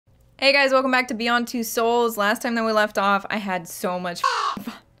Hey guys, welcome back to Beyond Two Souls. Last time that we left off, I had so much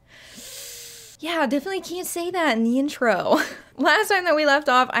fun. Yeah, definitely can't say that in the intro. Last time that we left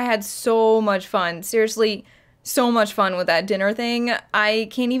off, I had so much fun. Seriously, so much fun with that dinner thing. I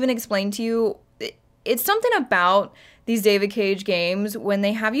can't even explain to you. It's something about these David Cage games when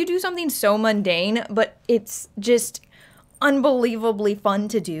they have you do something so mundane, but it's just unbelievably fun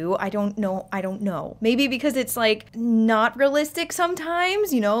to do. I don't know. Maybe because it's like not realistic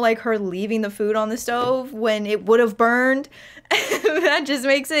sometimes, you know, like her leaving the food on the stove when it would have burned. That just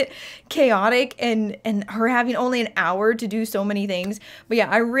makes it chaotic, and her having only an hour to do so many things. But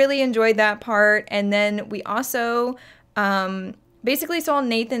yeah, I really enjoyed that part. And then we also basically saw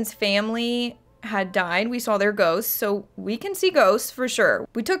Nathan's family had died. We saw their ghosts, so we can see ghosts for sure.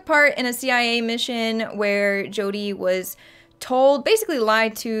 We took part in a CIA mission where Jody was told, basically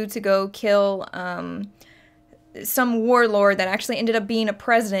lied to go kill some warlord that actually ended up being a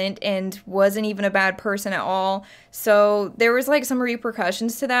president and wasn't even a bad person at all. So there was like some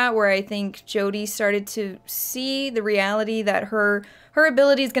repercussions to that where I think Jody started to see the reality that her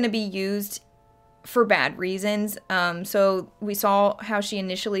ability is going to be used for bad reasons. So we saw how she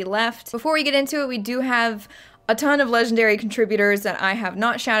initially left. Before we get into it, we do have a ton of legendary contributors that I have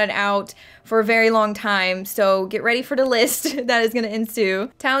not shouted out for a very long time, so get ready for the list that is going to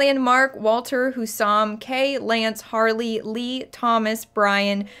ensue. Talion, Mark, Walter, Hussam, Kay, Lance, Harley, Lee, Thomas,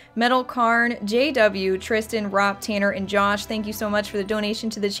 Brian, Metal Karn, JW, Tristan, Rob, Tanner, and Josh. Thank you so much for the donation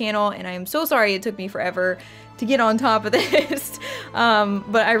to the channel, and I am so sorry it took me forever to get on top of this,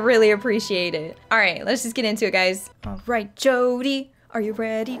 but I really appreciate it. All right, let's just get into it, guys. All right, Jody, are you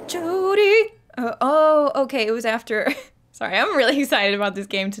ready, Jody? Oh, okay, it was after, sorry, I'm really excited about this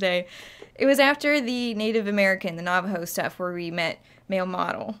game today. It was after the Native American, the Navajo stuff, where we met male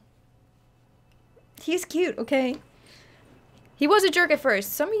model. He's cute, okay? He was a jerk at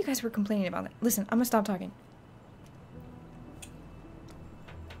first. Some of you guys were complaining about it. Listen, I'm gonna stop talking.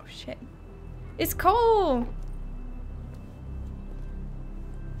 Oh, shit. It's Cole!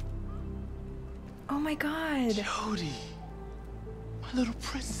 Oh my god. Jody, my little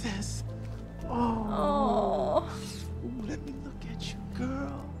princess. Oh. Ooh, let me look at you,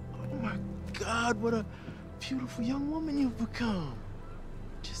 girl. Oh my God, what a beautiful young woman you've become.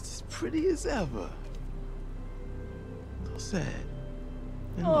 Just as pretty as ever. A little sad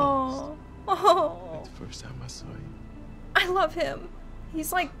and lost. Oh. Like the first time I saw you. I love him.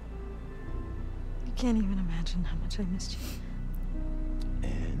 He's like... I can't even imagine how much I missed you.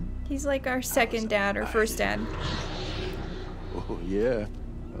 And? He's like our second dad or first dad. Oh, yeah.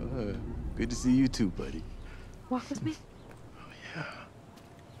 Good to see you too, buddy. Walk with me? Oh, yeah.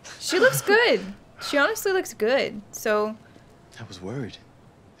 She looks good. She honestly looks good. So... I was worried.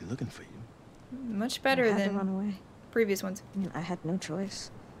 They're looking for you. Much better I had than to run away. previous ones. I mean, I had no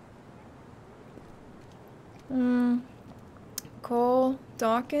choice. Cole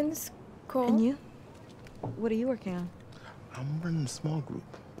Dawkins? Cole? And you? What are you working on? I'm running a small group.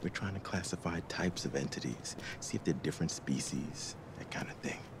 We're trying to classify types of entities, see if they're different species, that kind of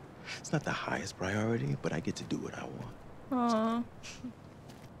thing. It's not the highest priority, but I get to do what I want. Aww.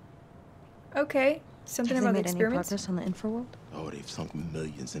 Okay. Something Have about they the made experiments? any progress on the infraworld? Oh, they've sunk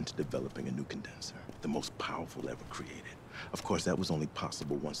millions into developing a new condenser, the most powerful ever created. Of course, that was only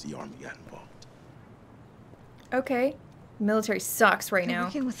possible once the army got involved. Okay. Military sucks right They're now.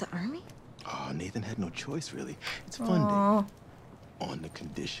 working with the army? Oh, Nathan had no choice, really. It's funding. Aww. On the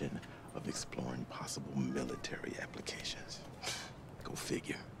condition of exploring possible military applications. Go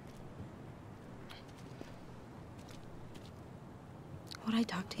figure. What I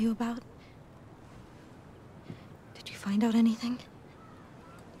talked to you about? Did you find out anything?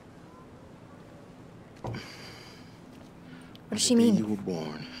 What does she mean? The day you were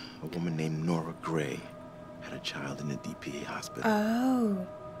born, a woman named Norah Gray had a child in the DPA hospital. Oh.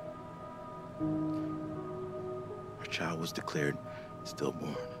 Her child was declared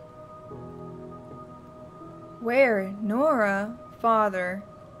stillborn. Where? Norah? Father.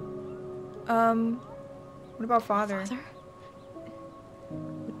 What about father? Father?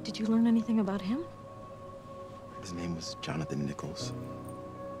 Did you learn anything about him? His name was Jonathan Nichols.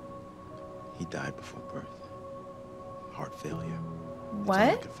 He died before birth. Heart failure. That's all I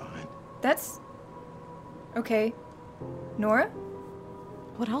What? could find. That's... Okay. Norah?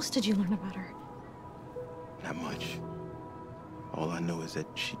 What else did you learn about her? Not much. All I know is that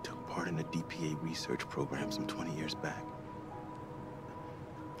she took part in a DPA research program some 20 years back.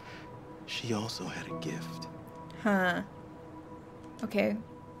 She also had a gift. Huh. Okay.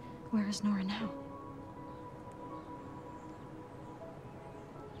 Where is Norah now?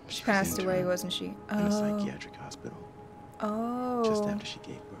 She passed away, interned wasn't she? in a psychiatric hospital. Oh. Just after she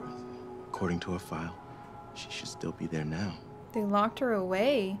gave birth. According to her file, she should still be there now. They locked her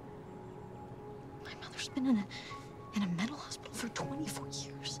away. My mother's been in a mental hospital for 24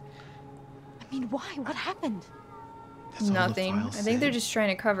 years. I mean, why? What happened? That's all the Nothing. file I think they're said. just trying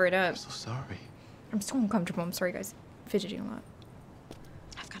to cover it up. I'm so sorry. I'm so uncomfortable. I'm sorry, guys. Fidgeting a lot.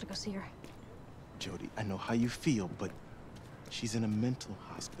 I've got to go see her. Jody, I know how you feel, but she's in a mental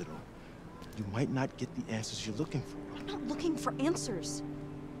hospital. You might not get the answers you're looking for. I'm not looking for answers.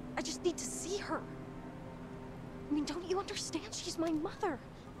 I just need to see her. I mean, don't you understand? She's my mother.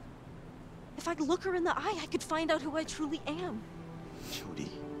 If I look her in the eye, I could find out who I truly am.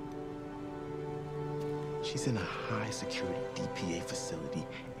 Jody, she's in a high-security DPA facility,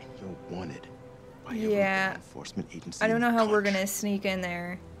 and you're wanted by every law enforcement agency. I don't know in the how we're country. gonna sneak in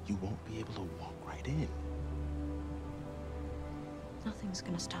there. You won't be able to walk right in. Nothing's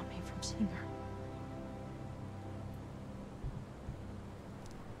gonna stop me from seeing her.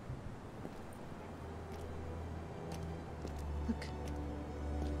 Look.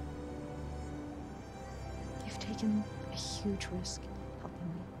 You've taken a huge risk helping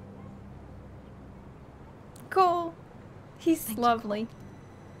me. Cool. He's Thank you. lovely.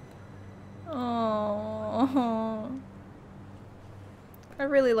 Oh, I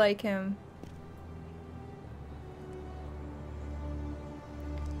really like him.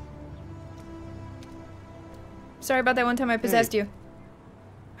 Sorry about that one time I possessed you.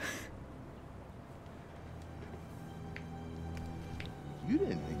 You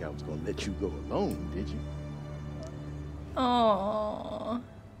didn't think I was gonna let you go alone, did you? Oh.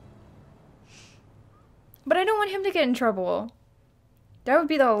 But I don't want him to get in trouble. That would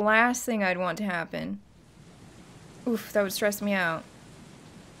be the last thing I'd want to happen. Oof, that would stress me out.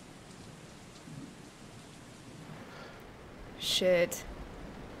 Shit.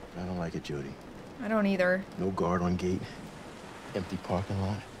 I don't like it, Jody. I don't either. No guard on gate, empty parking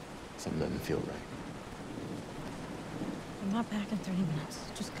lot. Something doesn't feel right. I'm not back in 30 minutes.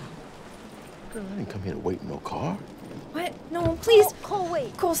 Just go. Girl, I didn't come here to wait in no car. What? No, please. Cole,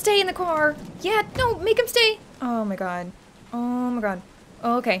 wait. Cole, stay in the car. Yeah, no, make him stay. Oh my god. Oh my god.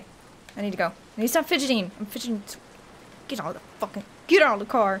 Oh, okay. I need to go. I need to stop fidgeting. I'm fidgeting. Get out of the fucking... Get out of the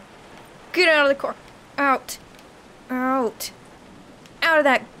car. Get out of the car. Out. Out. Out of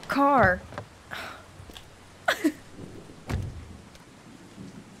that car.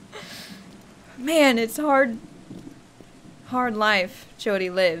 Man, it's hard. Hard life Jody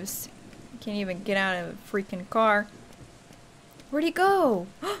lives. Can't even get out of a freaking car. Where'd he go?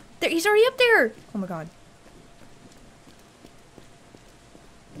 There, he's already up there. Oh my god.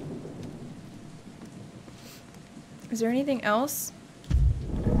 Is there anything else?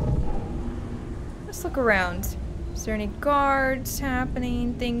 Let's look around. Is there any guards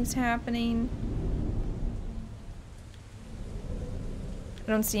happening? Things happening?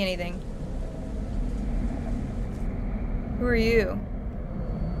 I don't see anything. Who are you?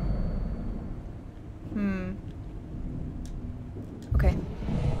 Okay.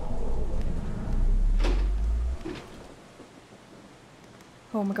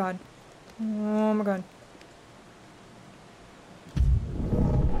 Oh my god. Oh my god.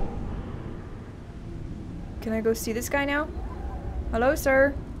 Can I go see this guy now? Hello,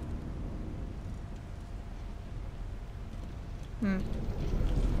 sir?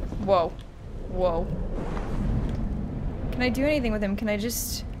 Whoa. Whoa. Can I do anything with him? Can I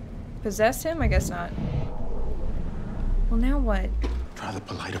just possess him? I guess not. Well, now what? Try the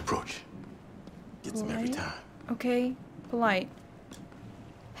polite approach. Gets him every Polite? time. Okay, polite.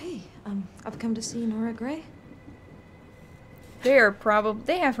 Hey, I've come to see Norah Gray. They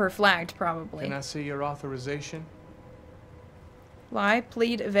have her flagged, probably. Can I see your authorization? Lie,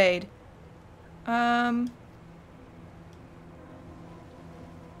 plead, evade.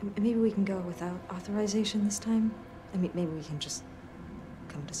 Maybe we can go without authorization this time. I mean, maybe we can just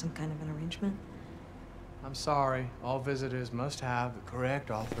come to some kind of an arrangement. I'm sorry. All visitors must have the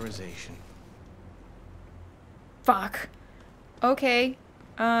correct authorization. Fuck. Okay.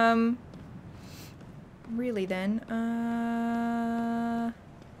 Really then, am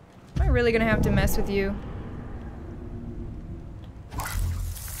I really gonna have to mess with you?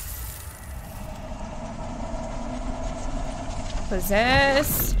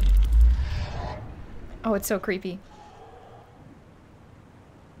 Possess. Oh, it's so creepy.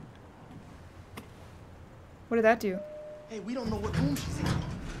 What did that do? Hey, we don't know what room she's in.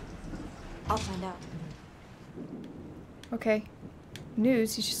 I'll find out. Okay.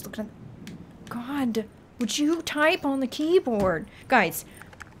 News, he's just looking at... God, would you type on the keyboard? Guys.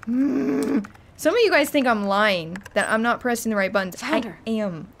 Some of you guys think I'm lying, that I'm not pressing the right buttons. Found her. I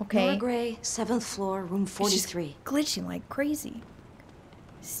am, okay? Norah Gray, 7th floor, room It's just 43. glitching like crazy.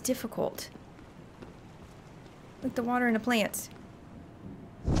 It's difficult. Like the water in the plants.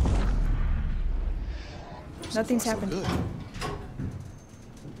 Nothing's happened.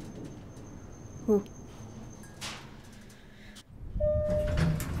 Ooh.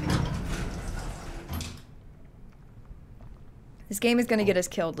 This game is gonna get us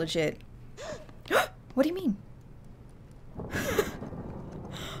killed, legit. What do you mean?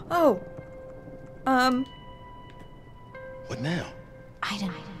 Oh. What now?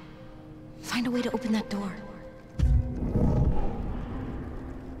 Aiden, find a way to open that door.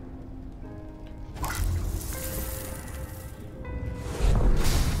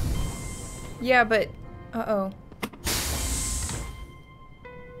 Yeah, but... Uh-oh.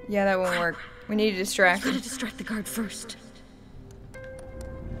 Yeah, that won't work. We need to distract. You gotta distract the guard first.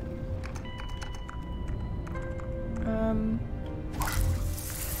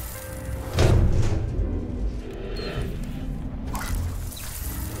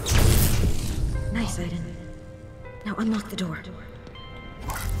 Nice, Aiden. Now unlock the door.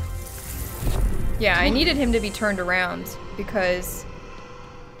 Yeah, I needed him to be turned around because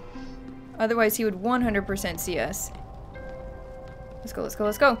otherwise he would 100% see us. Let's go, let's go,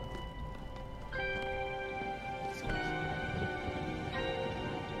 let's go.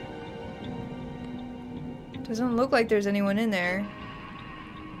 Doesn't look like there's anyone in there.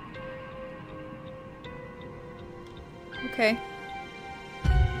 Okay.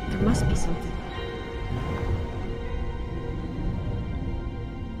 There must be something.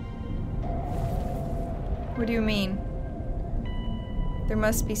 What do you mean? There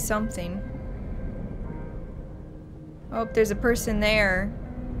must be something. Oh, there's a person there.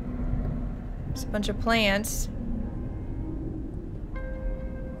 There's a bunch of plants.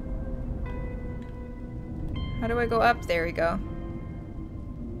 How do I go up? There we go.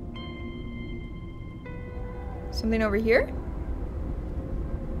 Something over here?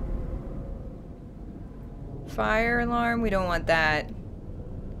 Fire alarm? We don't want that.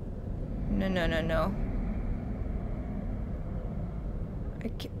 No, no, no, no.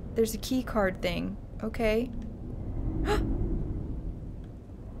 There's a key card thing. Okay.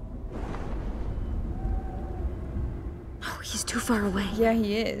 Oh, he's too far away. Yeah,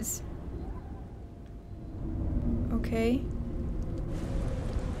 he is. Okay.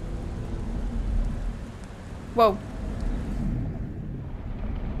 Whoa.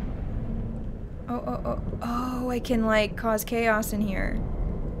 Oh, I can like cause chaos in here.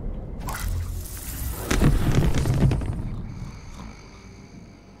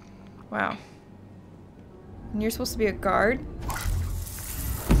 Wow. And you're supposed to be a guard?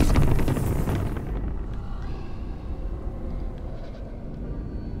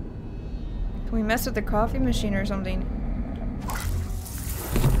 Can we mess with the coffee machine or something?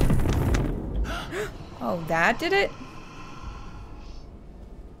 Oh, that did it?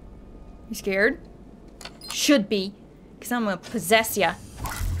 You scared? Should be. Because I'm gonna possess ya.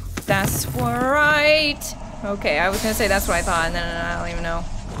 That's right. Okay, I was gonna say that's what I thought, and then I don't even know.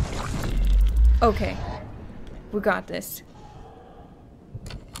 Okay. We got this.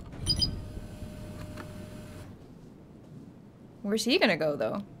 Where's he gonna go,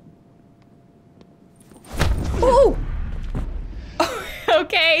 though? Ooh!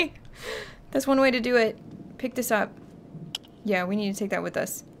 Okay. That's one way to do it. Pick this up. Yeah, we need to take that with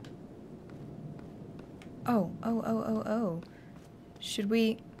us. Oh. Should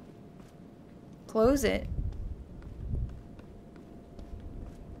we close it?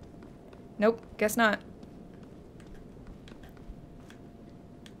 Nope, guess not.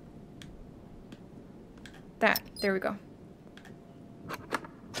 There we go.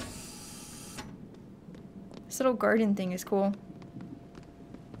 This little garden thing is cool.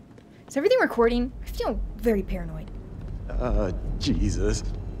 Is everything recording? I feel very paranoid. Jesus.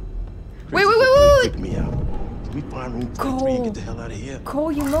 Wait. Pick me out. Can we find room 23 and get the hell out of here?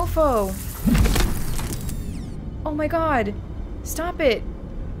 Cole, you mofo. Oh my god. Stop it.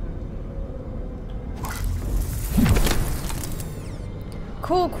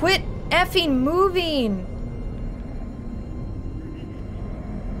 Cole, quit effing moving.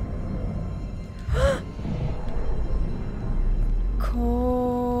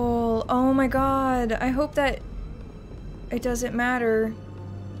 Cole. Oh my god. I hope that it doesn't matter.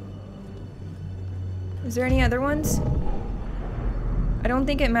 Is there any other ones? I don't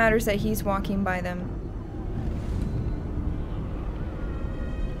think it matters that he's walking by them.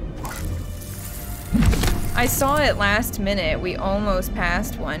 I saw it last minute. We almost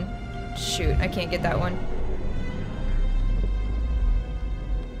passed one. Shoot, I can't get that one.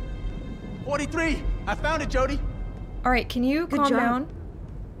 43! I found it, Jody! Alright, can you calm down?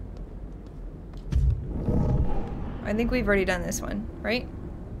 I think we've already done this one, right?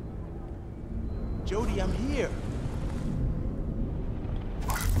 Jody, I'm here.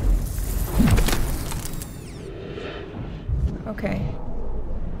 Okay.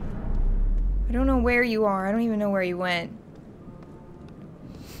 I don't know where you are. I don't even know where you went.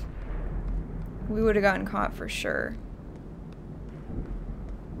 We would have gotten caught for sure.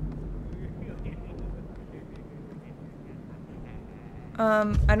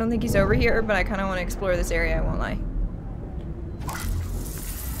 I don't think he's over here, but I kind of want to explore this area, I won't lie.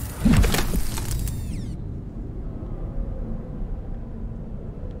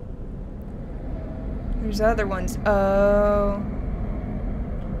 There's other ones. Oh.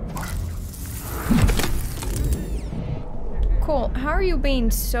 Cole, how are you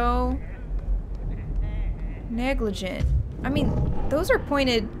being so negligent? I mean, those are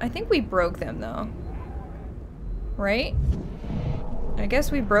pointed... I think we broke them, though. Right? I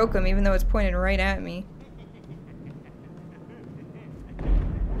guess we broke them, even though it's pointed right at me.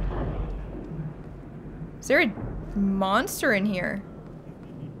 Is there a monster in here?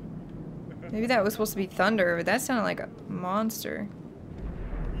 Maybe that was supposed to be thunder, but that sounded like a monster.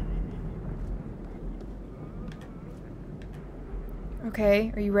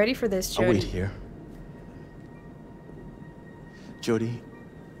 Okay, are you ready for this, Jody? I'll wait here. Jody,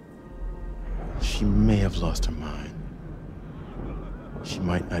 she may have lost her mind. She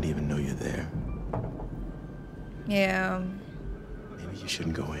might not even know you're there. Yeah. Maybe you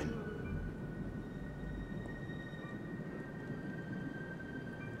shouldn't go in.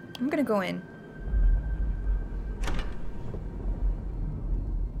 I'm gonna go in.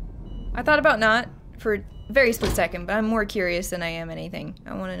 I thought about not for a very split second, but I'm more curious than I am anything.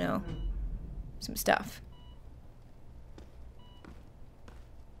 I want to know some stuff.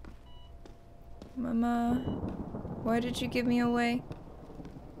 Mama, why did you give me away?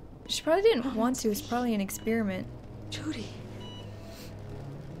 She probably didn't want to. It's probably an experiment. Jody.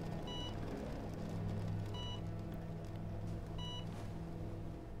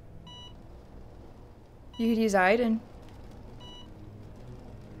 You could use Aiden.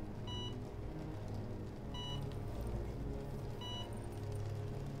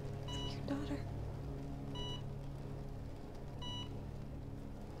 Your daughter.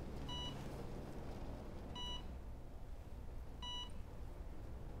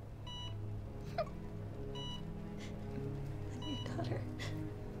 Your daughter.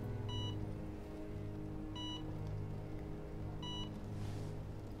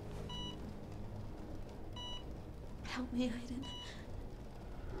 Help me, Aiden.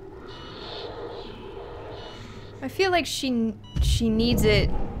 I feel like she needs it,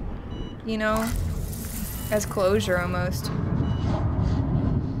 you know, as closure almost. How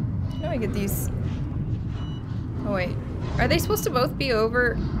do I get these? Oh wait, are they supposed to both be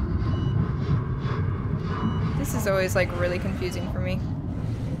over? This is always like really confusing for me.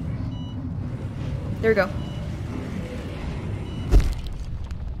 There we go.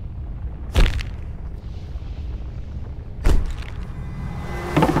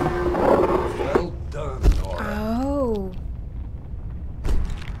 Well done, Norah. Oh.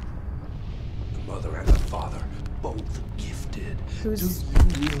 The mother and the father, both gifted. Whose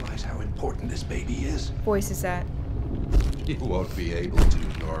Do you realize how important this baby is? voice is that? You won't be able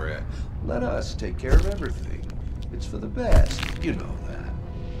to, Norah. Let us take care of everything. It's for the best. You know that.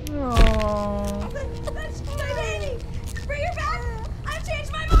 Aww. That's my baby! Bring her back! I've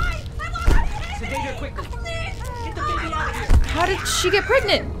changed my mind! I want her baby! Sedate her quickly. Please! Get the baby out of here. How did she get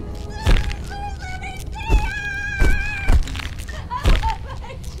pregnant?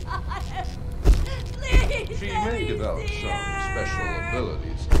 She may develop some special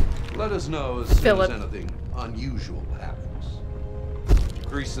abilities. Let us know as soon as anything unusual happens.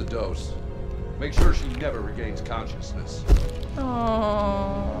 Increase the dose. Make sure she never regains consciousness.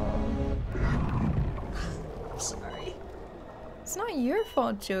 Aww. I'm sorry. It's not your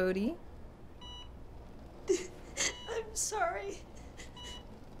fault, Jody. I'm sorry.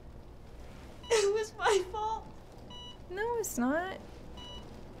 It was my fault. No, it's not.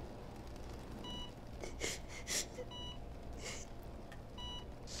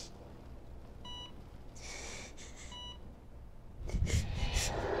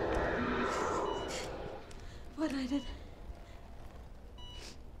 What I did.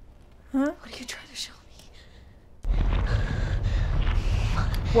 Huh? What are you trying to show me?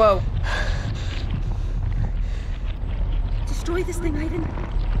 Whoa. Destroy this thing, Aiden.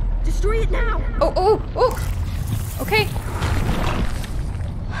 Destroy it now. Oh, oh, oh. Okay.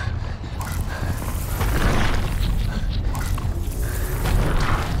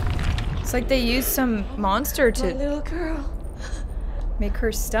 It's like they used some monster My to little girl. make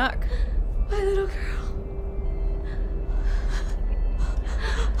her stuck. My little girl.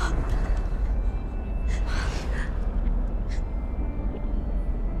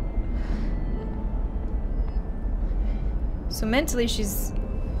 So mentally she's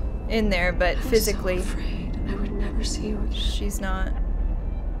in there, but physically... I was so afraid I would never see you again. She's not.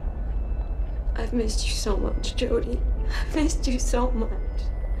 I've missed you so much, Jody. I've missed you so much.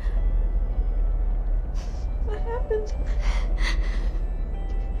 What happened?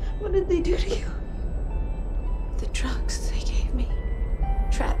 What did they do to you? The drugs they gave me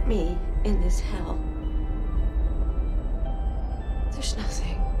trapped me in this hell. There's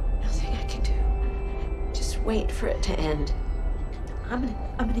nothing I can do. Just wait for it to end. I'm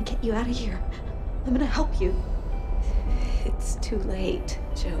gonna get you out of here. I'm gonna help you. It's too late,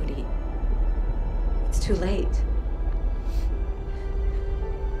 Jody. It's too late.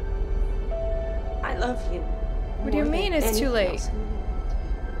 I love you. What do you mean it's too late?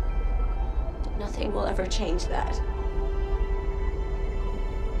 Nothing will ever change that.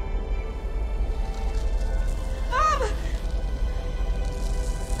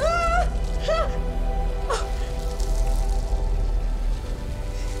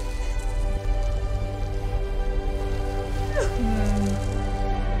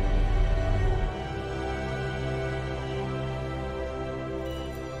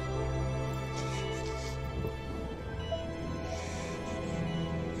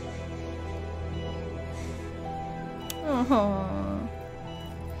 Aww.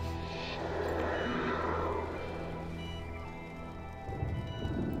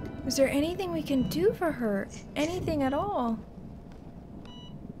 Is there anything we can do for her? Anything at all?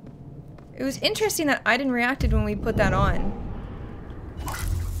 It was interesting that Aiden reacted when we put that on.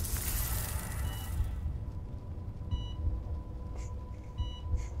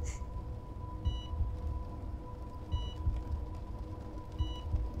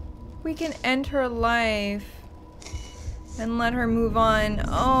 We can end her life and let her move on.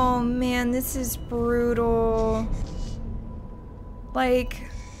 Oh man, this is brutal. Like,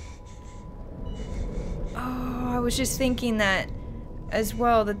 oh, I was just thinking that as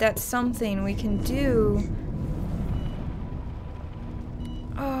well, that that's something we can do.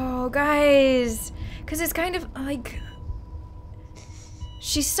 Oh, guys, because it's kind of like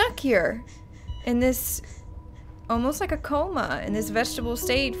she's stuck here in this, almost like a coma, in this vegetable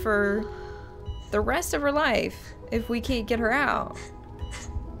state for the rest of her life if we can't get her out.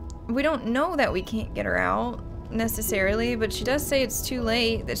 We don't know that we can't get her out necessarily, but she does say it's too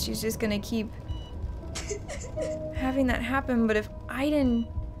late, that she's just gonna keep having that happen. But if Aiden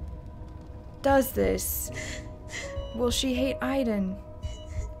does this, will she hate Aiden?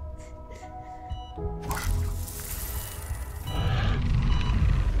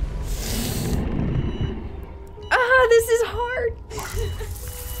 Ah, this is hard.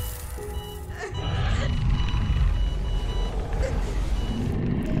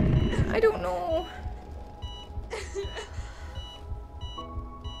 I don't know.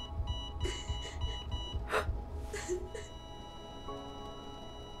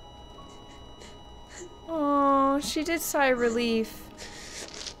 Oh, she did sigh relief.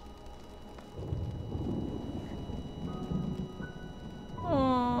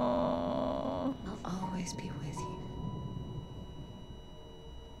 Oh. I'll always be with you.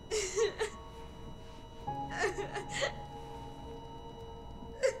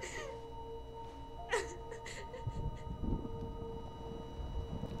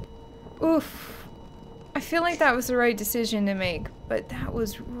 Oof. I feel like that was the right decision to make, but that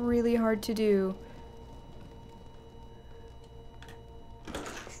was really hard to do.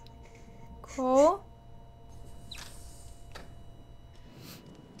 Cole?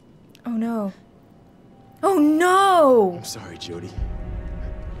 Oh no. Oh no! I'm sorry, Jody.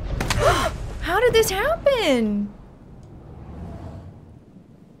 How did this happen?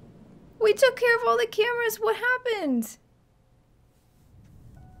 We took care of all the cameras. What happened?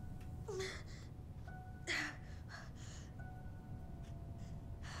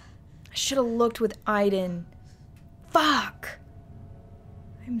 I should have looked with Aiden. Fuck.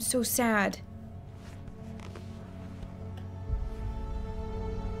 I'm so sad.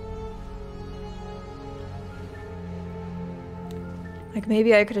 Like,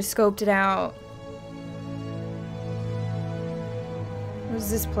 maybe I could have scoped it out. What is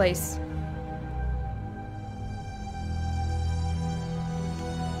this place?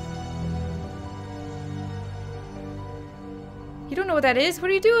 You don't know what that is?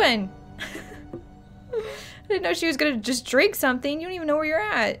 What are you doing? I didn't know she was gonna just drink something. You don't even know where you're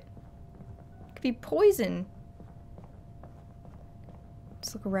at. It could be poison.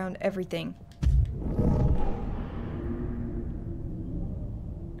 Let's look around everything.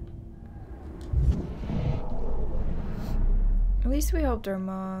 At least we helped our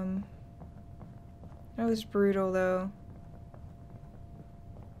mom. That was brutal, though.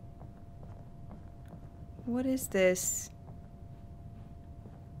 What is this?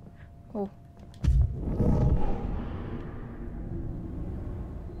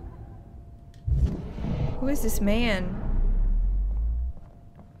 Who is this man?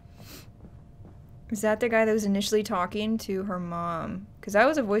 Is that the guy that was initially talking to her mom? Because that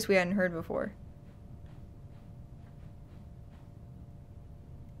was a voice we hadn't heard before.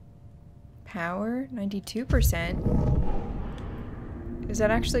 Power, 92%. Is that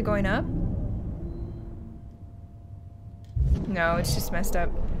actually going up? No, it's just messed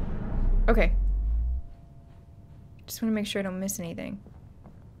up. Okay. Just want to make sure I don't miss anything.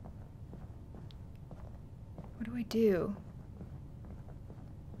 What do I do?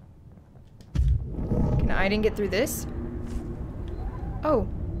 Can I didn't get through this? Oh.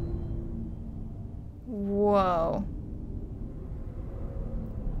 Whoa.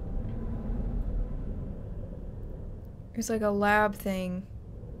 It's like a lab thing.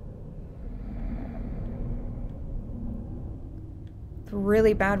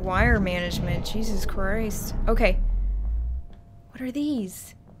 Really bad wire management. Jesus Christ. Okay. What are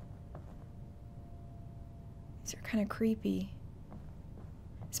these? These are kind of creepy.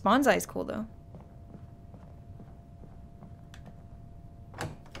 Spawn's eye's cool though.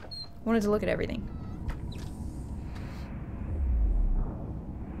 Wanted to look at everything.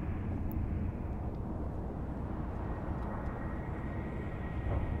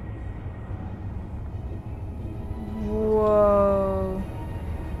 Whoa.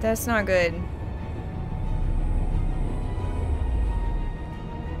 That's not good.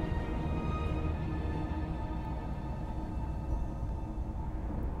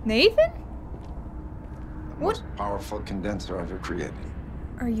 Nathan? The most powerful condenser ever created.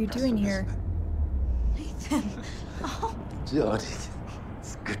 What are you doing here? Nathan. Oh. Jody,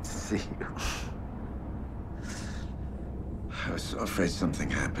 it's good to see you. I was so afraid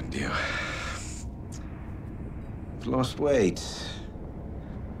something happened to you. You've lost weight.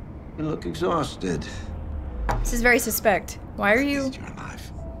 You look exhausted. This is very suspect. Why are you You're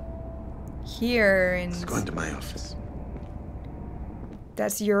alive. here and... Let's go into my office.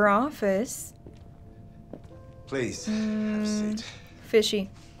 That's your office. Please, have a seat. Fishy.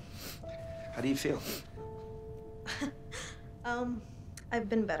 How do you feel? I've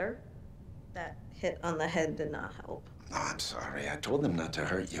been better. That hit on the head did not help. No, I'm sorry. I told them not to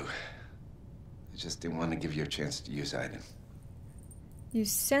hurt you. I just didn't want to give you a chance to use Jaden. You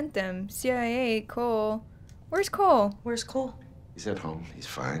sent them. CIA, Cole. Where's Cole? Where's Cole? He's at home. He's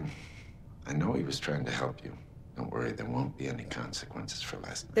fine. I know he was trying to help you. Don't worry, there won't be any consequences for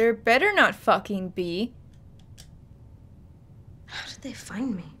last night. There better not fucking be. How did they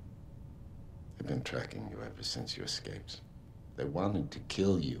find me? They've been tracking you ever since you escaped. They wanted to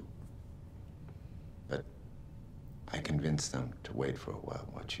kill you. But I convinced them to wait for a while,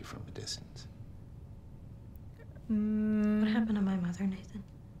 watch you from a distance. What happened to my mother, Nathan?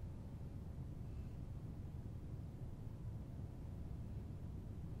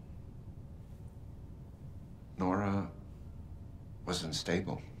 Norah wasn't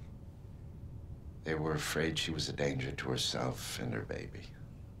stable. They were afraid she was a danger to herself and her baby.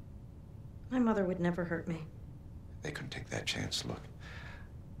 My mother would never hurt me. They couldn't take that chance. Look,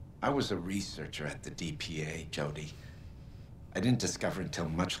 I was a researcher at the DPA, Jody. I didn't discover until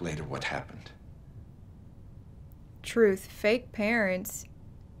much later what happened. Truth. Fake parents.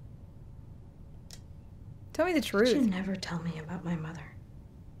 Tell me the truth. Did you never tell me about my mother?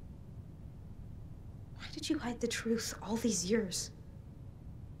 Why did you hide the truth all these years?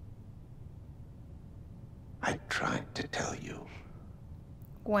 I tried to tell you.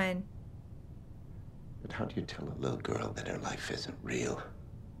 When? But how do you tell a little girl that her life isn't real?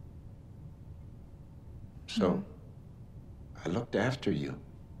 So, I looked after you,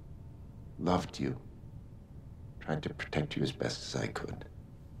 loved you, tried to protect you as best as I could.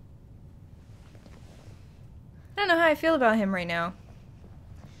 I don't know how I feel about him right now.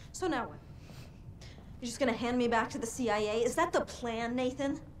 So now what? You're just gonna hand me back to the CIA? Is that the plan,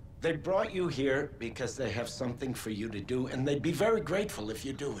 Nathan? They brought you here because they have something for you to do, and they'd be very grateful if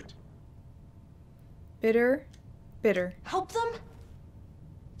you do it. Bitter. Bitter. Help them?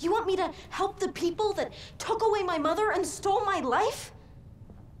 You want me to help the people that took away my mother and stole my life?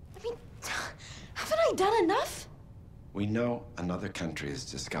 I mean, haven't I done enough? We know another country has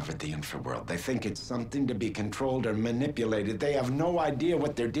discovered the infraworld. They think it's something to be controlled or manipulated. They have no idea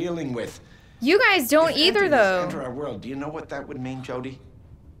what they're dealing with. You guys don't If either, entities though. enter our world, do you know what that would mean, Jody?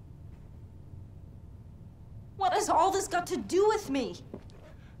 What has all this got to do with me?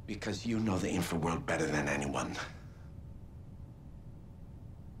 Because you know the infraworld better than anyone.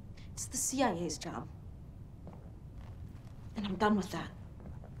 It's the CIA's job. And I'm done with that.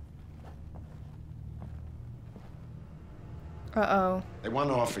 Uh-oh. They want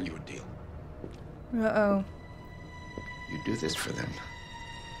to offer you a deal. Uh-oh. You do this for them.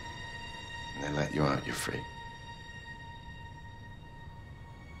 and they let you out, you're free.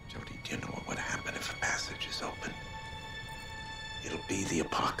 Jody, do you know what would happen if a passage is open? It'll be the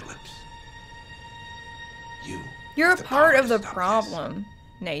apocalypse. You're a part of the problem,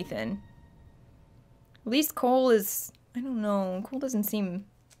 Nathan. At least Cole is... I don't know. Cole doesn't seem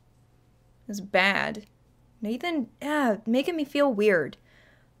as bad. Nathan, yeah, making me feel weird.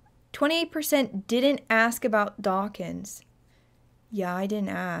 28% didn't ask about Dawkins. Yeah, I didn't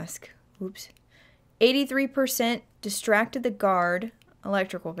ask. Oops. 83% distracted the guard,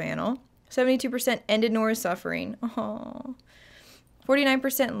 electrical panel. 72% ended Norah's suffering. Aww.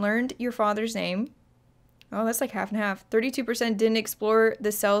 49% learned your father's name. Oh, that's like half and half. 32% didn't explore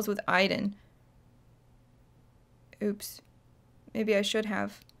the cells with Aiden. Oops. Maybe I should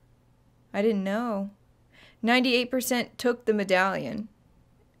have. I didn't know. 98% took the medallion.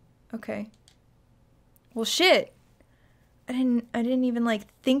 Okay. Well, shit. I didn't even like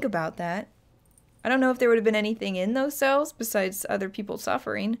think about that. I don't know if there would have been anything in those cells besides other people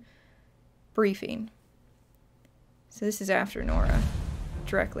suffering. Briefing. So this is after Norah.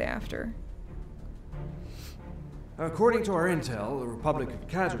 Directly after. According to our intel, the Republic of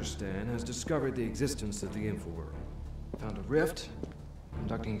Kazakhstan has discovered the existence of the Infraworld. Found a rift,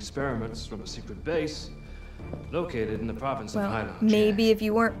 conducting experiments from a secret base located in the province of Hideout. Maybe if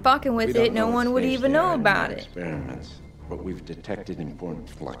you weren't fucking with it, no one would even know about it. Experiments, but we've detected important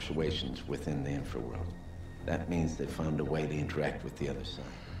fluctuations within the Infraworld. That means they found a way to interact with the other side.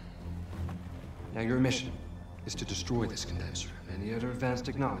 Now your mission is to destroy this condenser and any other advanced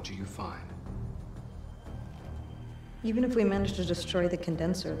technology you find. Even if we manage to destroy the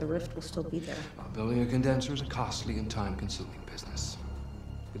condenser, the rift will still be there. Building a condenser is a costly and time-consuming business.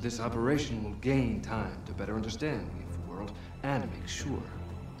 But this operation will gain time to better understand the Infraworld and make sure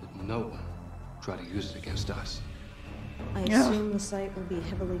that no one try to use it against us. I assume the site will be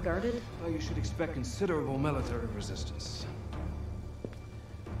heavily guarded? Well, you should expect considerable military resistance.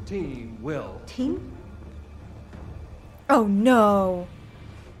 Team will. Team? Oh no.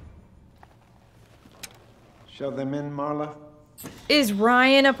 Shove them in, Marla. Is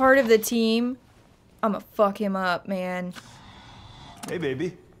Ryan a part of the team? I'ma fuck him up, man. Hey,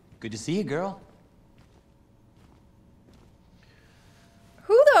 baby. Good to see you, girl.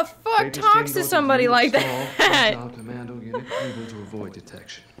 Who the fuck talks to somebody like that? Commando unit able to avoid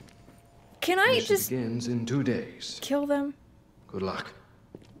detection. Can I just begins in 2 days. Kill them? Good luck.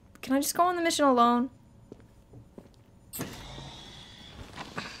 Can I just go on the mission alone?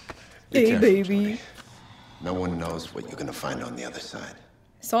 Be hey, careful, baby. Jody. No one knows what you're gonna find on the other side.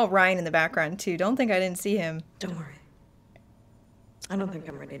 I saw Ryan in the background too. Don't think I didn't see him. Don't worry. I don't think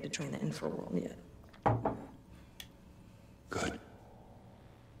I'm ready to join the Infraworld yet. Good.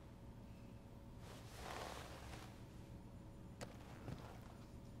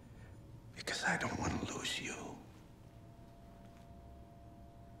 Because I don't want to lose you.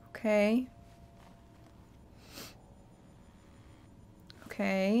 Okay.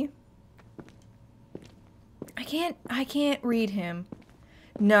 Okay. I can't read him.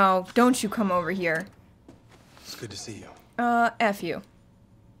 No, don't you come over here. It's good to see you. F you.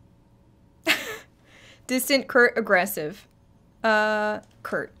 Distant, curt, aggressive.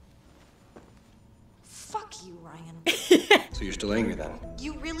 Curt. Fuck you, Ryan. So you're still angry then?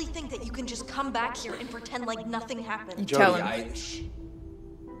 You really think that you can just come back here and pretend like nothing happened? You tell him.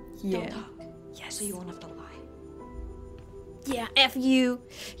 Don't talk. Yes. So you won't have to lie. Yeah, F you,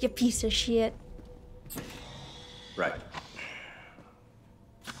 you piece of shit. Right.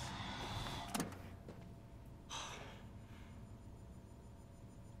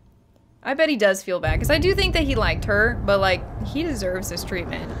 I bet he does feel bad, because I do think that he liked her, but, like, he deserves this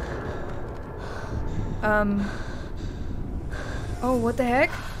treatment. Oh, what the heck?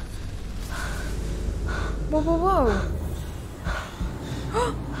 Whoa, whoa, whoa.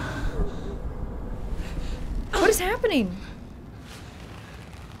 What is happening?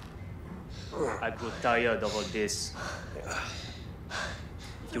 I grew tired of all this.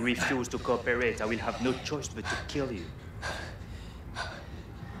 If you refuse to cooperate, I will have no choice but to kill you.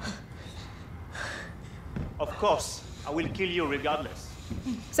 Of course, I will kill you regardless.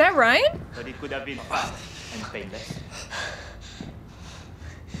 Is that Ryan? But it could have been fast and painless.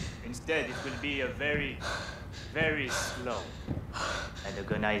 Instead, it will be a very, very slow and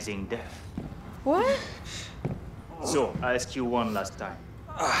agonizing death. What? So, I ask you one last time.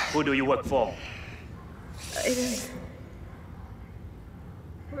 Who do you work for?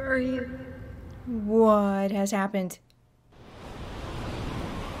 Where are you? What has happened?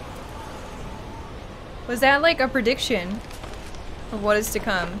 Was that like a prediction of what is to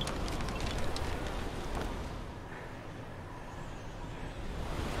come?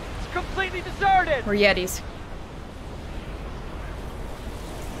 It's complete! completely deserted. We're Yetis.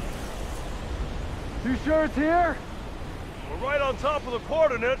 You sure it's here? We're right on top of the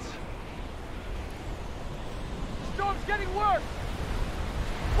coordinates. The storm's getting worse.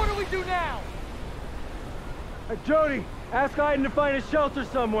 What do we do now? Hey, Jody, ask Aiden to find a shelter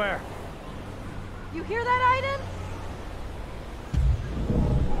somewhere. You hear that, Aiden?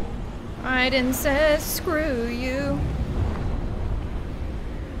 Aiden says, screw you.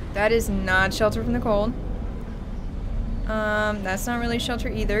 That is not shelter from the cold. That's not really shelter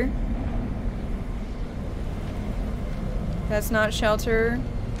either. That's not shelter.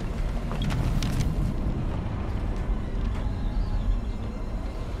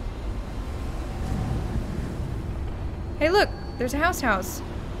 Hey, look, there's a house.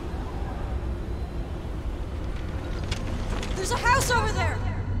 There's a house over there.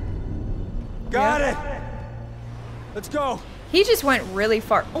 Got it. Let's go. He just went really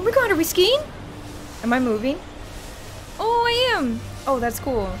far. Oh my god, are we skiing? Am I moving? Oh, I am. Oh, that's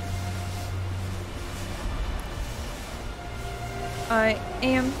cool. I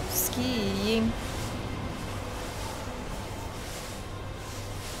am skiing.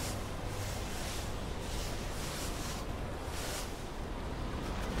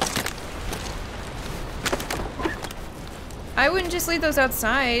 I wouldn't just leave those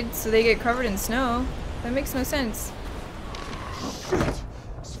outside so they get covered in snow. That makes no sense. Shit!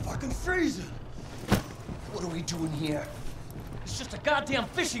 It's fucking freezing! What are we doing here? It's just a goddamn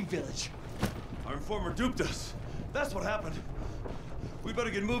fishing village. Our informer duped us. That's what happened. We better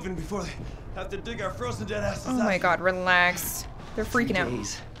get moving before they have to dig our frozen dead asses out. Oh my god, relax. They're freaking out.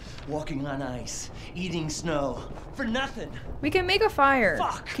 Days, walking on ice, eating snow, for nothing. We can make a fire.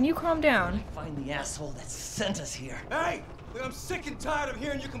 Fuck. Can you calm down? Find the asshole that sent us here. Hey! I'm sick and tired of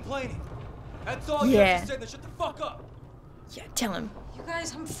hearing you complaining. That's all you Yeah. have to say, then shut the fuck up. Yeah, tell him. You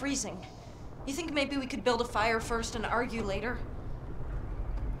guys, I'm freezing. You think maybe we could build a fire first and argue later?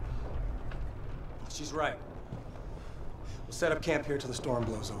 She's right. We'll set up camp here till the storm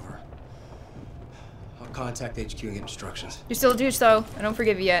blows over. I'll contact HQ and get instructions. You're still a douche, though. I don't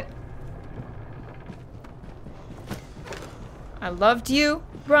forgive you yet. I loved you,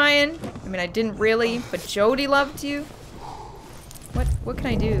 Brian. I mean, I didn't really, but Jody loved you. What can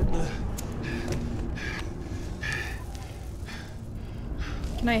I do?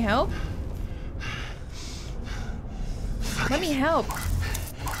 Can I help? Let me help.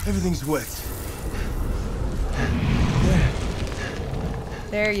 Everything's wet.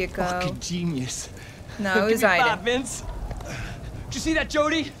 There you go. Fucking genius. No, it was Give me 5, Aiden. Vince. Did you see that,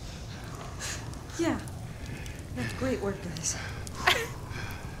 Jody? Yeah. That's great work, guys.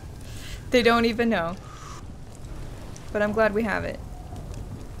 They don't even know. But I'm glad we have it.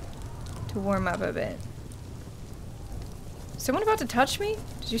 To warm up a bit. Someone about to touch me?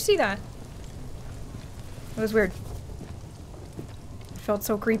 Did you see that? It was weird. It felt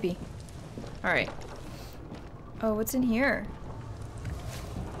so creepy. Alright. Oh, what's in here?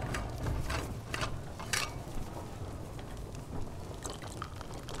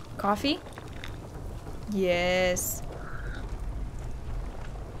 Coffee? Yes.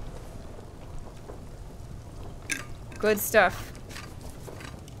 Good stuff.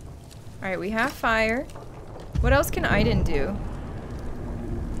 Alright, we have fire. What else can Aiden do?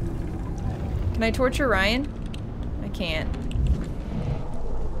 Can I torture Ryan? I can't.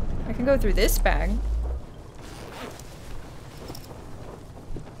 I can go through this bag.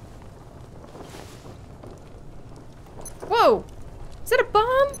 Whoa! Is that a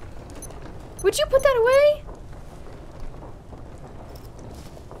bomb? Would you put that away?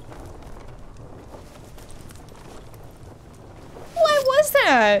 What was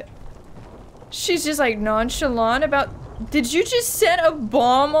that? She's just like nonchalant about... Did you just set a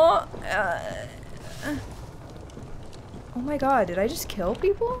bomb on... Oh my god, did I just kill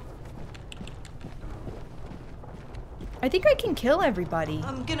people? I think I can kill everybody.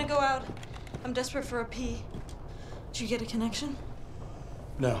 I'm gonna go out. I'm desperate for a pee. Did you get a connection?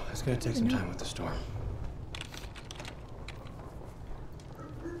 No, it's gonna take some time with the storm.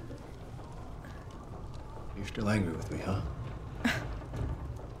 You're still angry with me, huh?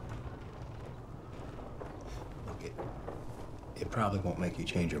 Look, it probably won't make you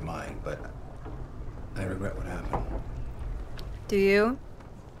change your mind, but I regret what happened. Do you?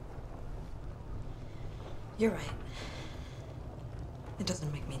 You're right. It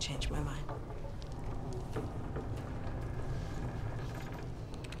doesn't make me change my mind.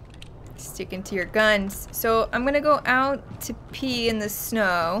 Sticking to your guns. So I'm gonna go out to pee in the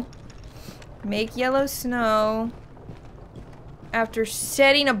snow. Make yellow snow. After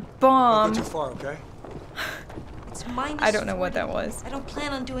setting a bomb. Don't go too far, okay? It's mind. I don't know what that was. I don't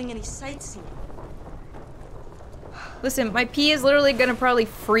plan on doing any sightseeing. Listen, my pee is literally gonna probably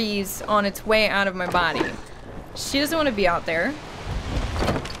freeze on its way out of my body. She doesn't want to be out there.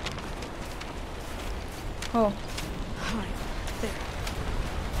 Oh. Alright, there.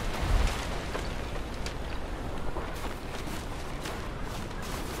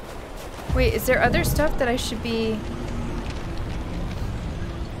 Wait, is there other stuff that I should be...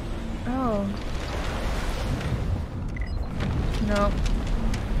 Oh. No.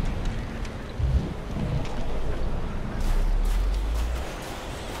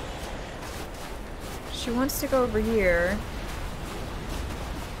 She wants to go over here.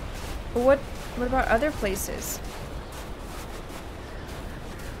 But what about other places?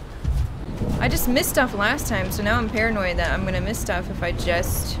 I just missed stuff last time, so now I'm paranoid that I'm gonna miss stuff if I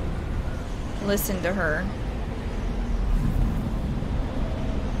just listen to her.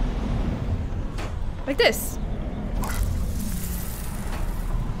 Like this.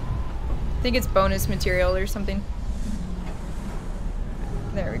 I think it's bonus material or something.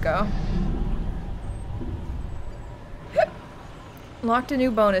 There we go. Locked a new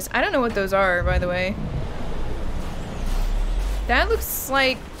bonus. I don't know what those are, by the way. That looks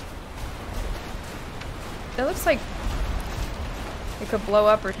like... That looks like it could blow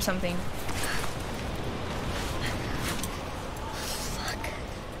up or something. Fuck.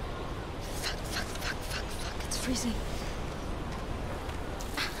 Fuck. It's freezing.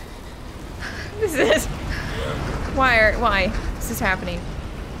 This is... Why is this happening?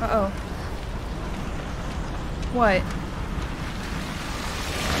 Uh-oh. What?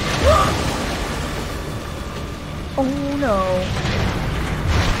 Oh no.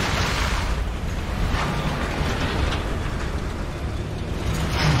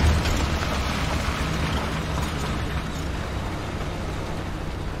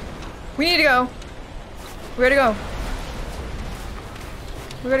 We need to go. We gotta go.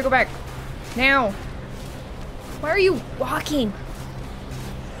 We gotta go back. Now. Why are you walking?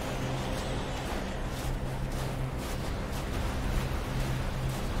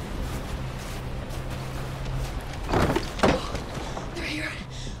 They're here.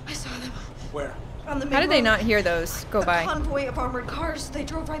 I saw them. Where? On the main How did they road. not hear those go by? A convoy of armored cars. They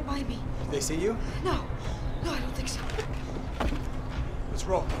drove right by me. Did they see you? No, I don't think so. Let's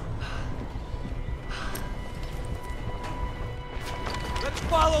roll. Let's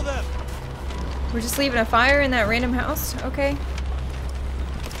follow them. We're just leaving a fire in that random house? Okay.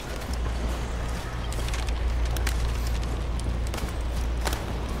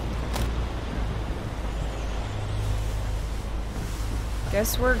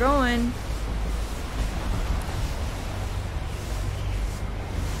 Guess we're going.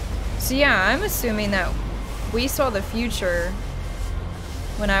 So yeah, I'm assuming that we saw the future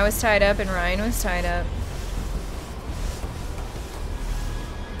when I was tied up and Ryan was tied up.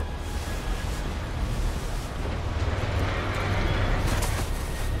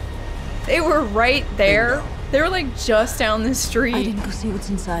 They were right there. They were like just down the street. I didn't go see what's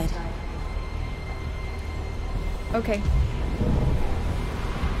inside. Okay.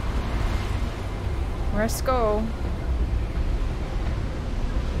 Let's go.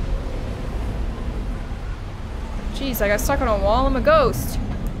 Jeez, I got stuck on a wall. I'm a ghost.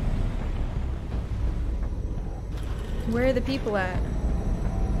 Where are the people at?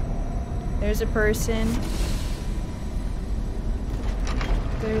 There's a person.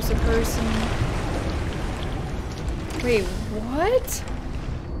 There's a person. Wait, what?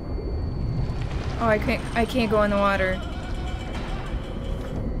 Oh, I can't go in the water.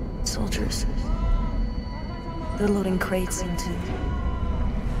 Soldiers. They're loading crates into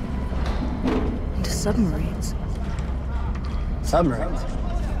submarines. Submarines?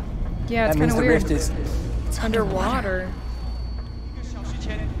 Yeah, it's kind of weird. It's underwater.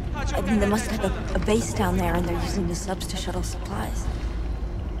 I mean, they must have a base down there, and they're using the subs to shuttle supplies.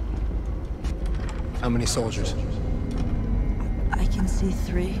 How many soldiers? I can see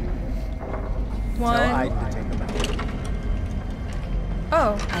 3. One. Tell Aiden to take them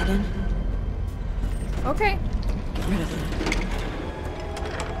out. Oh. Aiden. Okay. Get rid of them.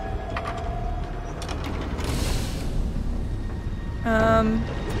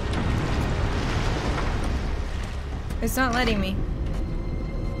 It's not letting me.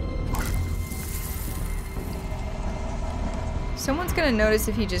 Someone's gonna notice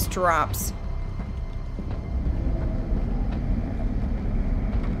if he just drops.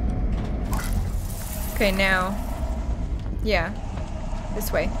 Okay, now. Yeah.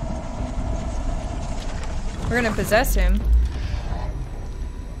 This way. We're gonna possess him.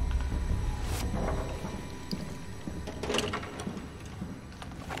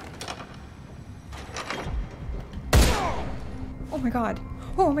 my god.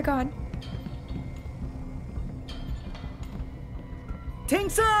 Oh my god.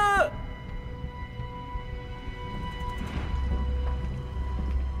 Tingsa!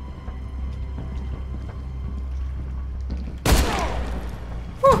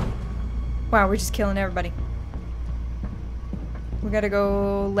 Wow, we're just killing everybody. We gotta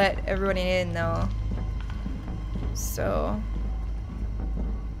go let everybody in though. So,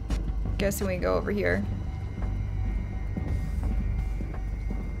 guessing we go over here.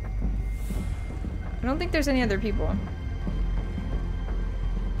 I don't think there's any other people.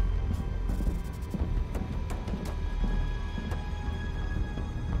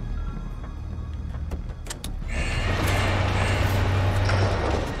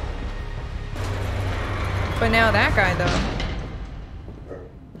 But now that guy, though.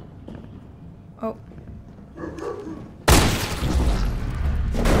 Oh.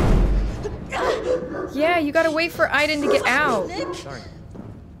 Yeah, you gotta wait for Aiden to get out. Nick? Sorry.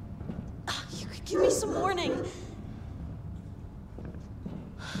 You could give me some warning.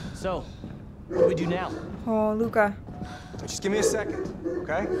 So, what do we do now? Oh, Luka. Just give me a second,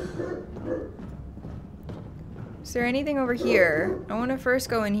 okay? Is there anything over here? I want to first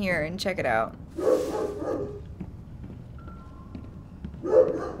go in here and check it out.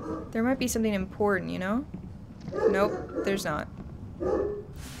 There might be something important, you know? Nope, there's not.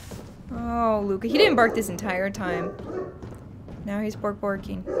 Oh, Luka. He didn't bark this entire time. Now he's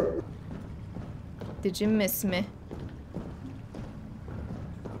barking. Did you miss me?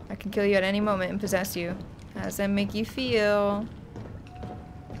 I can kill you at any moment and possess you. How does that make you feel?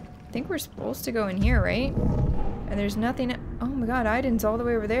 I think we're supposed to go in here, right? And there's nothing. Oh my god, Aiden's all the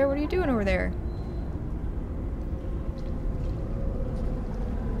way over there. What are you doing over there?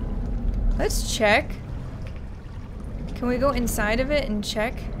 Let's check. Can we go inside of it and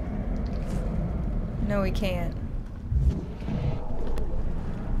check? No, we can't.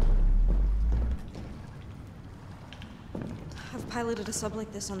 I've piloted a sub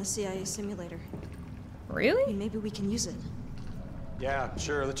like this on the CIA simulator. Really? Maybe we can use it. Yeah,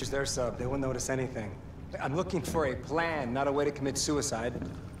 sure, let's use their sub. They won't notice anything. I'm looking for a plan, not a way to commit suicide.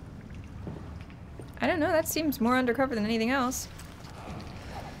 I don't know, that seems more undercover than anything else.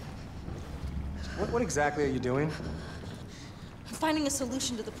 What exactly are you doing? I'm finding a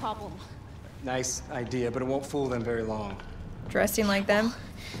solution to the problem. Nice idea, but it won't fool them very long. Dressing like them?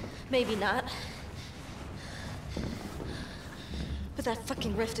 Maybe not. But that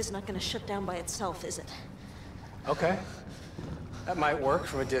fucking rift is not gonna shut down by itself, is it? Okay. That might work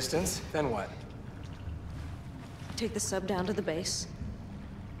from a distance. Then what? Take the sub down to the base.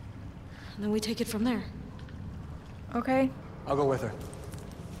 And then we take it from there. Okay. I'll go with her.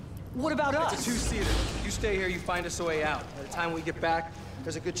 What about us? It's a two-seater. You stay here, you find us a way out. By the time we get back,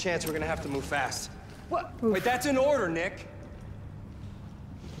 there's a good chance we're gonna have to move fast. What? Oof. Wait, that's an order, Nick.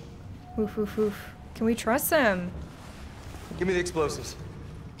 Oof, oof, oof. Can we trust them? Give me the explosives.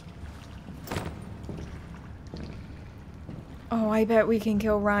 Oh, I bet we can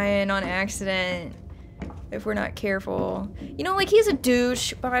kill Ryan on accident if we're not careful. You know, like, he's a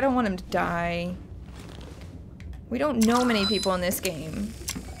douche, but I don't want him to die. We don't know many people in this game.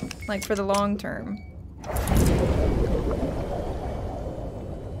 Like, for the long term.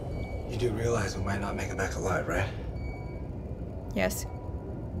 You do realize we might not make it back alive, right? Yes.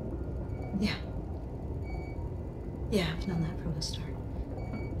 Yeah. Yeah, I've known that from the start.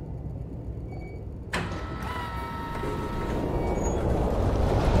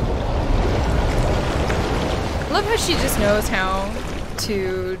 I love how she just knows how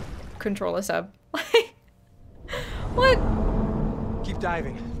to control a sub. What? Keep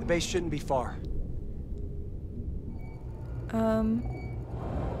diving. The base shouldn't be far. Can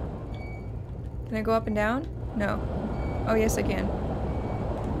I go up and down? No. Oh, yes, I can.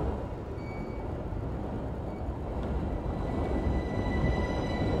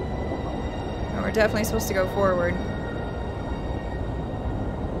 Oh, we're definitely supposed to go forward.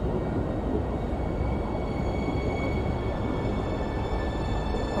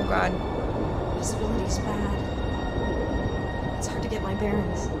 Oh, God. Visibility's bad. It's hard to get my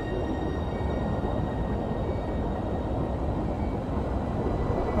bearings.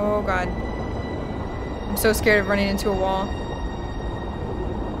 Oh, God. I'm so scared of running into a wall.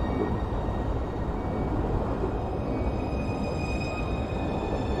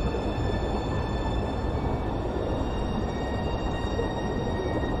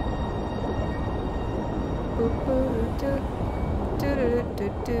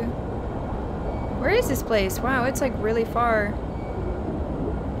 Where is this place? Wow, it's like really far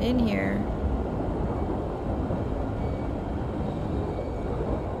in here.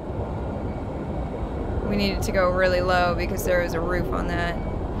 We needed to go really low because there was a roof on that.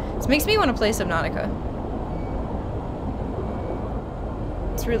 This makes me want to play Subnautica.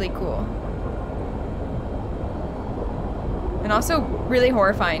 It's really cool. And also really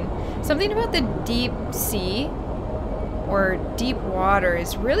horrifying. Something about the deep sea or deep water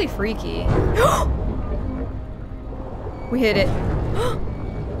is really freaky. We hit it.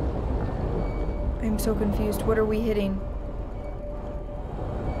 I'm so confused. What are we hitting?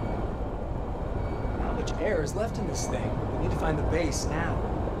 How much air is left in this thing? We need to find the base now.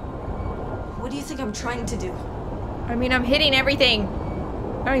 What do you think I'm trying to do? I mean, I'm hitting everything.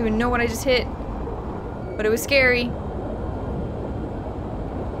 I don't even know what I just hit. But it was scary.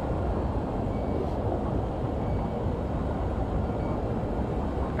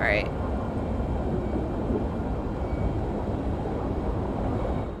 Alright.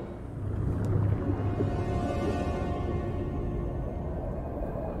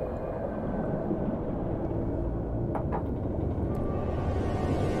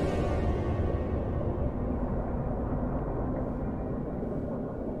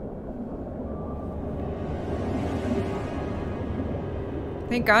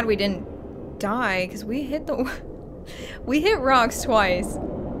 Thank God we didn't die, because we hit the... we hit rocks twice.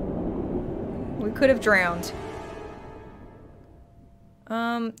 We could have drowned.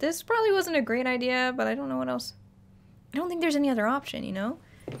 This probably wasn't a great idea, but I don't know what else. I don't think there's any other option, you know?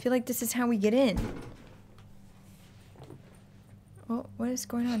 I feel like this is how we get in. Oh, what is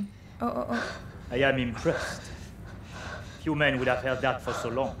going on? Oh. I am impressed. Few men would have held that for so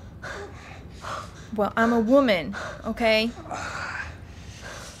long. Well, I'm a woman, okay?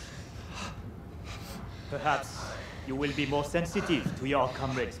 Perhaps you will be more sensitive to your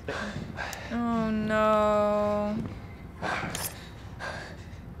comrades' pain. Oh no.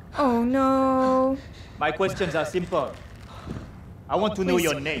 Oh no. My questions are simple. I want to know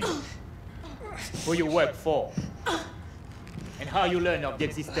your name, who you work for, and how you learn of the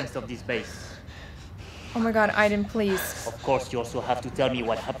existence of this base. Oh my God, Aiden, please. Of course, you also have to tell me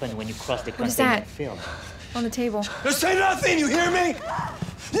what happened when you crossed the What is that? containment field. On the table. Just say nothing, you hear me?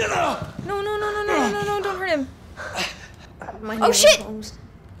 No, don't hurt him. My Oh shit! Holmes.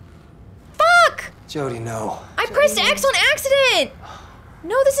 Fuck! Jody, no. I pressed X on accident!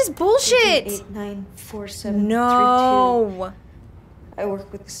 No, this is bullshit! 894732. No! I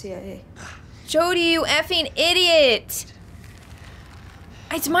work with the CIA. Jody, you effing idiot!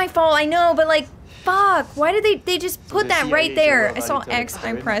 It's my fault, I know, but like, fuck. Why did they just put that right there? I saw X,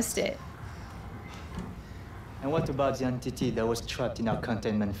 I pressed it. And what about the entity that was trapped in our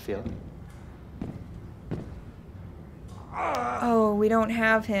containment field? Oh, we don't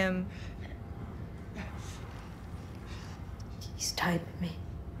have him. He's tied to me.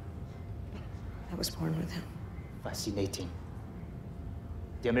 I was born with him. Fascinating.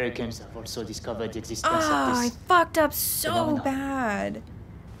 The Americans have also discovered the existence of I this fucked up so phenomenon. bad.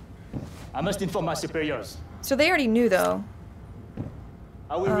 I must inform my superiors. So they already knew, though.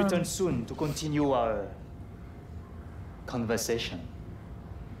 I will return soon to continue our conversation.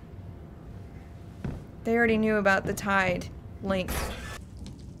 They already knew about the tide link.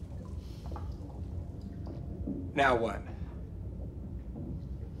 Now what?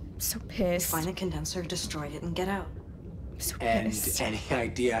 I'm so pissed. Find a condenser, destroy it, and get out. I'm so And pissed. any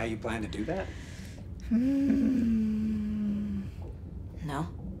idea how you plan to do that? No,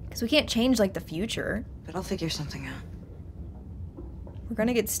 Because we can't change, like, the future. but I'll figure something out. We're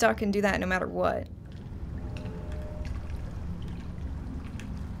gonna get stuck and do that no matter what.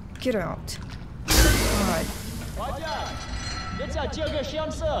 Get out. God.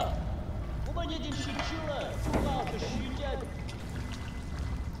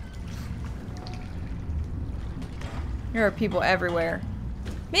 There are people everywhere.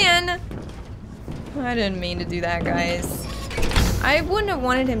 Man! I didn't mean to do that, guys. I wouldn't have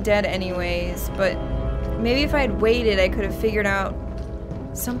wanted him dead anyways, but maybe if I had waited, I could have figured out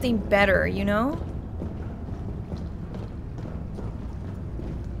something better, you know?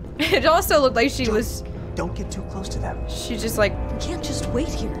 It also looked like she was... Don't get too close to them. She just like... You can't just wait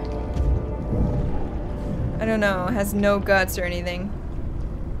here. I don't know, has no guts or anything.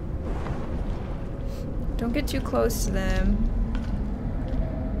 Don't get too close to them.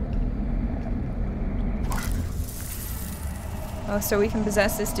 Oh, so we can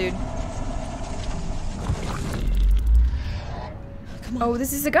possess this dude. Come on. Oh,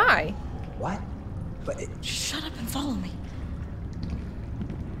 this is a guy. What? But Shut up and follow me.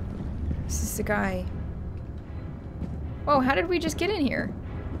 This is a guy. Whoa, how did we just get in here?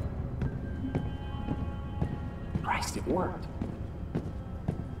 Christ, it worked.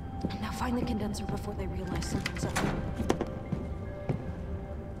 Now find the condenser before they realize something's up.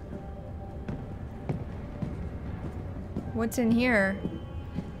 What's in here?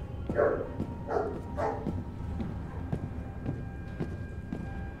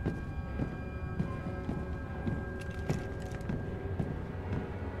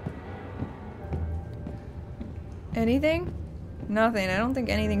 Anything? Nothing. I don't think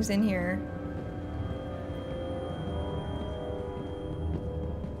anything's in here.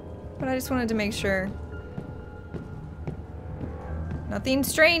 But I just wanted to make sure. Nothing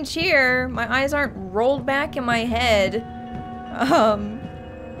strange here. My eyes aren't rolled back in my head.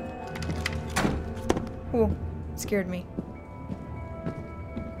 Ooh, scared me.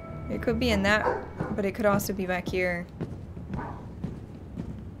 It could be in that, but it could also be back here.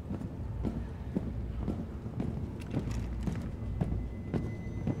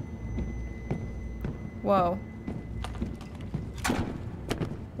 Whoa.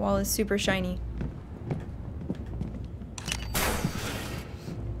 Wall is super shiny.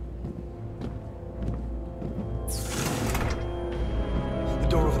 The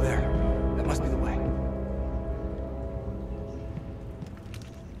door over there. That must be the way.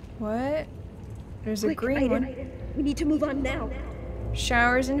 What? There's a Quick, green one. Aiden. We need to move on now.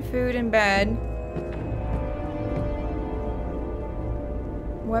 Showers and food and bed.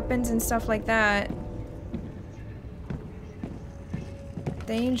 Weapons and stuff like that.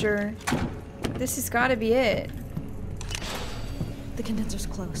 Danger. This has got to be it. The condenser's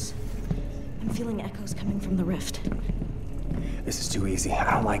close. I'm feeling echoes coming from the rift. This is too easy.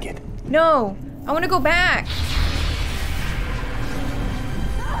 I don't like it. No! I want to go back!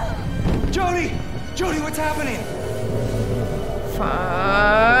 Jody! Jody, what's happening?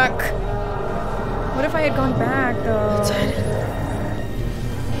 Fuck. What if I had gone back, though?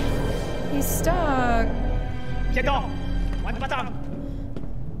 He's stuck. 接到，完巴掌，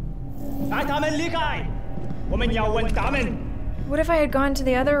让他们离开，我们要问他们。 What if I had gone to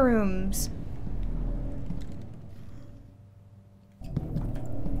the other rooms?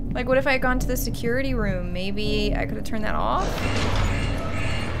 Like, what if I had gone to the security room? Maybe I could have turned that off?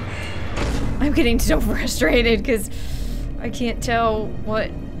 I'm getting so frustrated because I can't tell what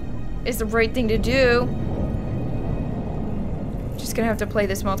is the right thing to do. Just gonna have to play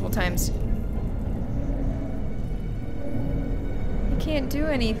this multiple times. I can't do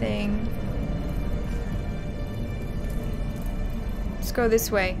anything. Let's go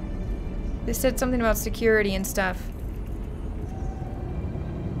this way. They said something about security and stuff.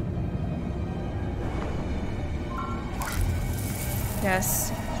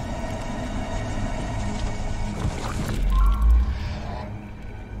 Yes.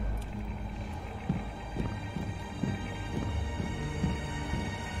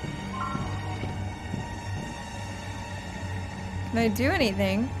 Can I do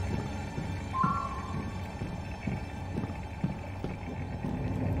anything?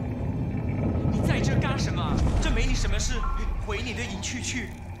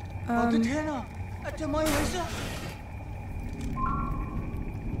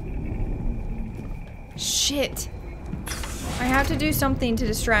 Shit. I have to do something to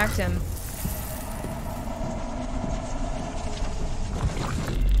distract him.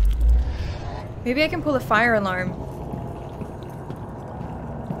 Maybe I can pull a fire alarm.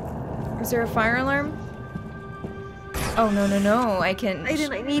 Is there a fire alarm? Oh, no, no, no. I can...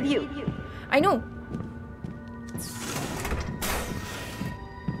 Aiden, I need you. I know.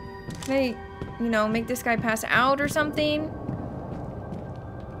 Can I, you know, make this guy pass out or something?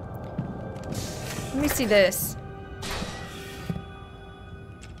 Let me see this.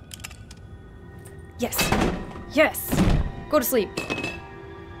 Yes. Yes. Go to sleep.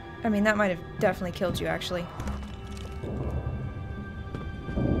 I mean, that might have definitely killed you, actually.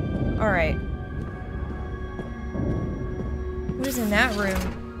 Alright. What is in that room?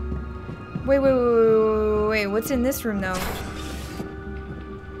 Wait. What's in this room, though?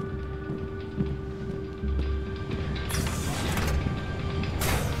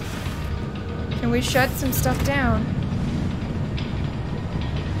 Can we shut some stuff down?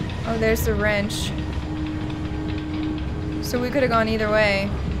 Oh, there's the wrench. So we could have gone either way.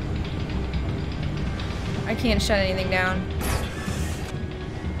 I can't shut anything down.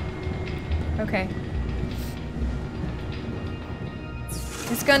 Okay.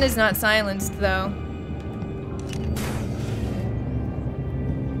 This gun is not silenced, though.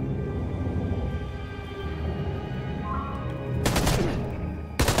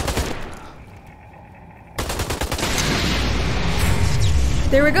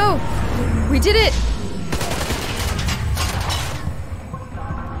 There we go! We did it!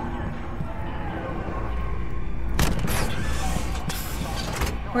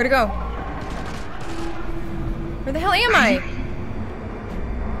 Where'd it go? Where the hell am I?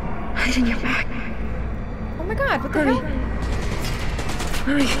 Hide in your back. Oh my god, what the hell?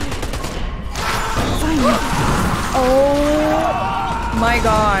 Hurry. Finally. Oh my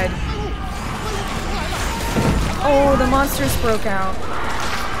god. Oh, the monsters broke out.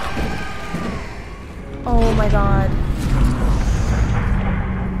 Oh my god.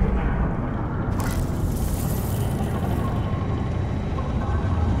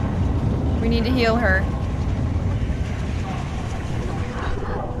 We need to heal her.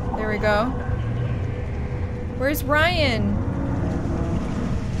 There we go. Where's Ryan?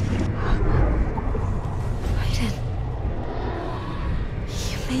 Jaden.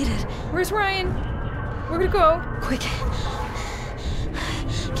 You made it. Where's Ryan? We're gonna go. Quick.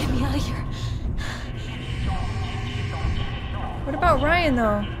 Get me out of here. What about Ryan,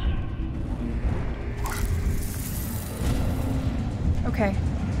 though? Okay.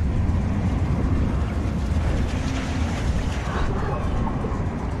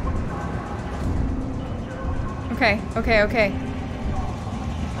 Okay.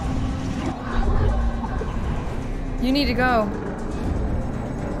 You need to go.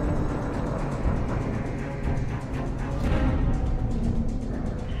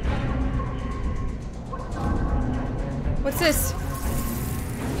 What's this?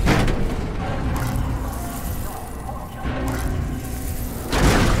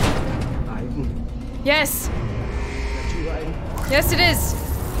 Yes. Yes, it is.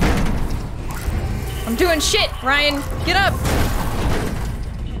 I'm doing shit, Ryan. Get up.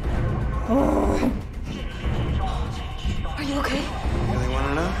 Oh. Are you okay? You really want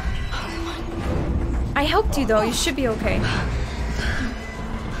to know? I helped you, though. You should be okay.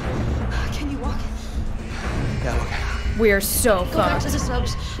 Can you walk? Yeah, okay. We are so Go back fucked. to the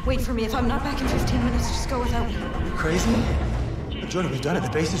subs. Wait for me. If I'm not back in 15 minutes, just go without me. You crazy? Jordan, we've done it. The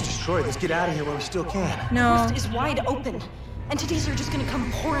base is destroyed. Let's get out of here while we still can. No. The rift is wide open. Entities are just gonna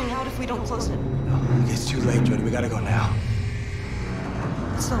come pouring out if we don't close it. It's too late, Jordan. We gotta go now.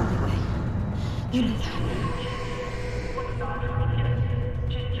 It's the only way. You know that.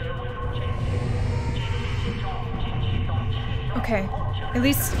 Okay. At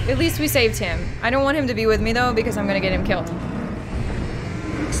least we saved him. I don't want him to be with me though, because I'm gonna get him killed.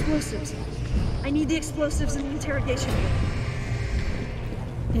 Explosives. I need the explosives in the interrogation room.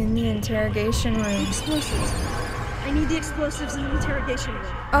 In the interrogation room. Explosives. I need the explosives in the interrogation room.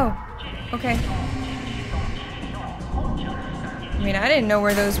 Oh. Okay. I mean, I didn't know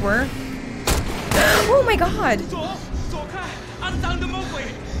where those were. Oh my god!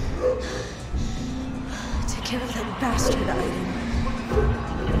 Take care of that bastard,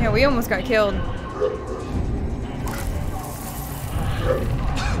 Aiden. Yeah, we almost got killed.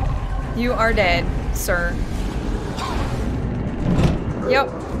 You are dead, sir. Yep.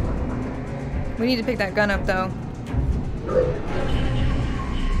 We need to pick that gun up, though.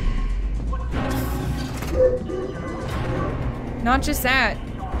 Not just that.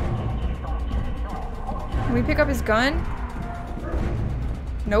 Can we pick up his gun?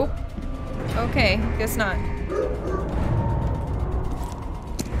 Nope. Okay, guess not.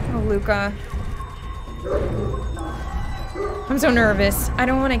 Oh, Luka. I'm so nervous. I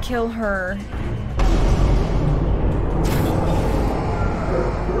don't want to kill her.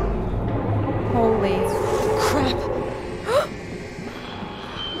 Holy crap.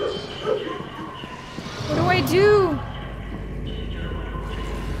 What do I do?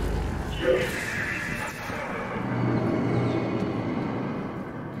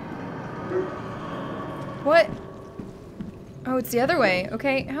 What? Oh, it's the other way.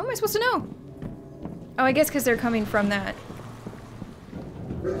 Okay, how am I supposed to know? Oh, I guess because they're coming from that.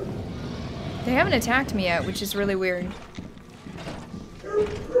 They haven't attacked me yet, which is really weird.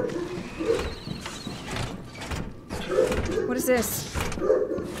 What is this?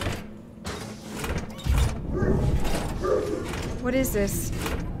 What is this?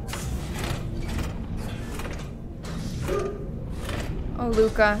 Oh,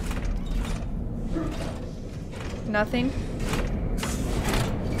 Luka. Nothing?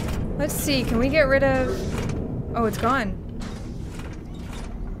 Let's see, can we get rid of... Oh, it's gone.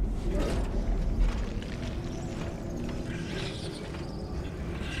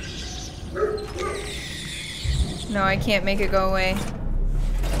 No, I can't make it go away.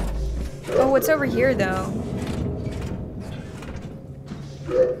 Oh, what's over here, though?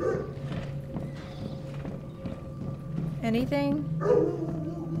 Anything?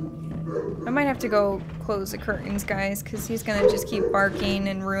 I might have to go close the curtains, guys, because he's gonna just keep barking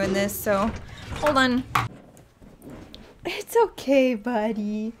and ruin this, so... Hold on. It's okay,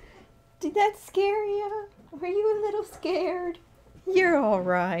 buddy. Did that scare you? Were you a little scared? You're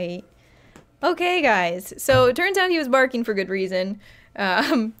alright. Okay, guys. So, it turns out he was barking for good reason.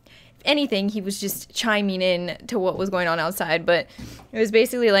 If anything, he was just chiming in to what was going on outside. But it was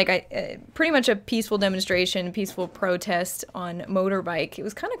basically like pretty much a peaceful demonstration, peaceful protest on motorbike. It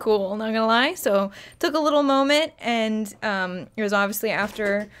was kind of cool, not gonna lie. So took a little moment, and it was obviously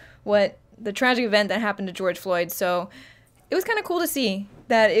after what the tragic event that happened to George Floyd. So it was kind of cool to see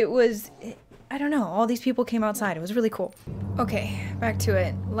that it was, I don't know, all these people came outside. It was really cool. Okay, back to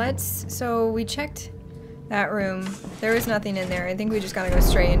it. So we checked that room. There was nothing in there. I think we just gotta go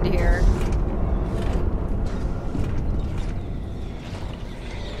straight into here.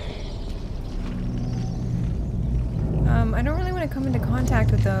 I don't really want to come into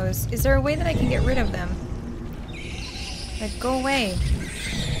contact with those. Is there a way that I can get rid of them? Like, go away.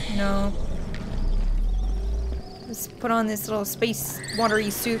 No. Let's put on this little space watery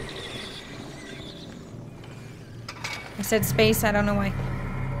suit. I said space, I don't know why.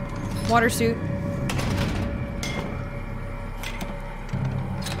 Water suit.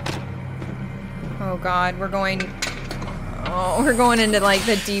 Oh god, we're going into like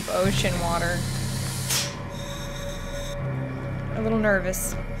the deep ocean water. A little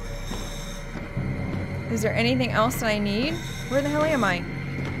nervous. Is there anything else that I need? Where the hell am I?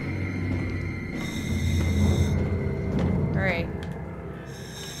 Alright.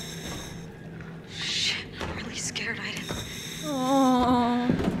 Shit, I'm really scared, Aiden. Oh.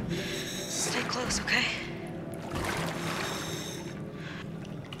 Stay close, okay?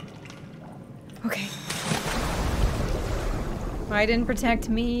 Okay. Aiden, protect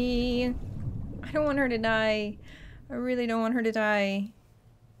me. I don't want her to die. I really don't want her to die.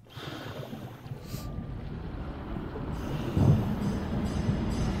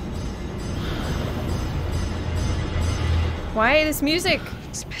 Why this music?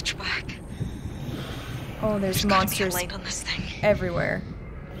 It's pitch black. Oh, there's monsters light on this thing. everywhere.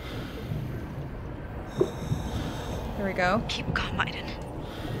 There we go. Keep calm, Aiden.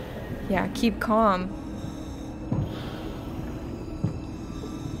 Yeah, keep calm.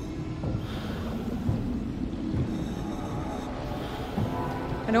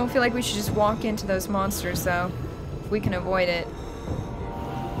 I don't feel like we should just walk into those monsters, though, if we can avoid it.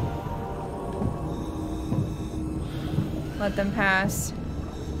 Let them pass.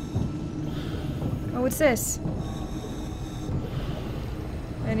 Oh, what's this?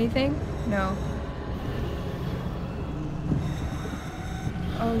 Anything? No.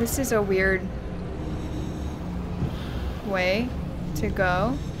 Oh, this is a weird way to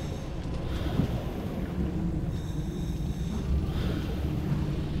go.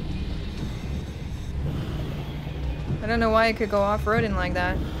 I don't know why it could go off-roading like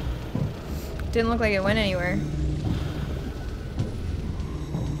that. Didn't look like it went anywhere.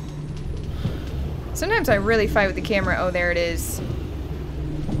 Sometimes I really fight with the camera. Oh, there it is.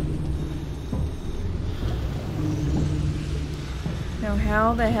 Now,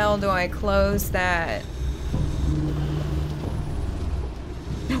 how the hell do I close that?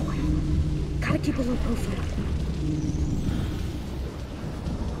 No way. Gotta keep a low profile.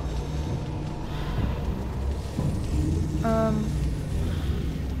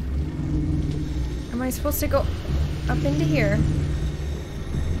 Am I supposed to go up into here?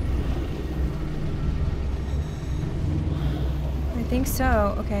 I think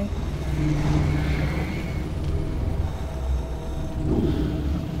so. Okay.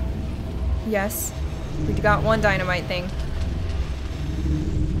 Yes. We got one dynamite thing.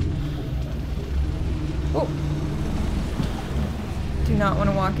 Oh. Do not want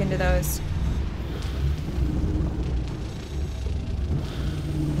to walk into those.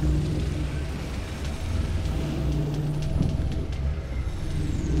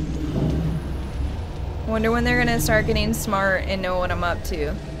 Wonder when they're gonna start getting smart and know what I'm up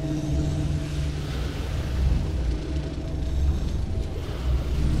to.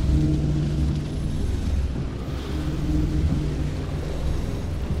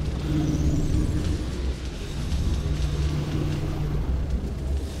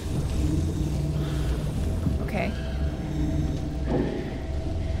 Okay.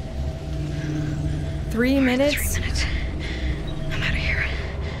 3 minutes? 3 minutes. I'm out of here.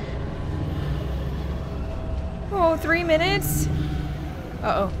 Oh, 3 minutes?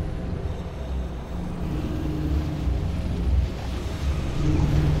 Uh-oh.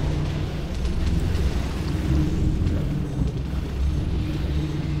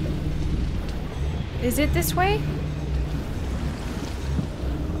 Is it this way?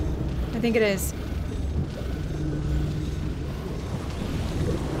 I think it is.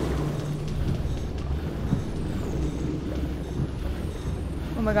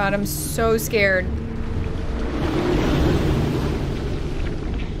 Oh my god, I'm so scared.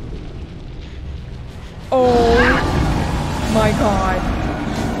 Oh my god.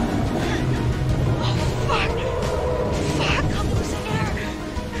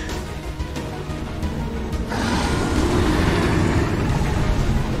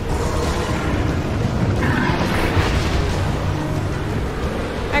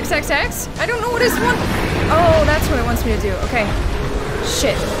 X? I don't know what his one. Oh, that's what it wants me to do. Okay.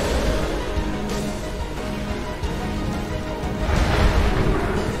 Shit.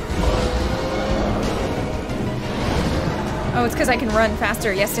 Oh, it's because I can run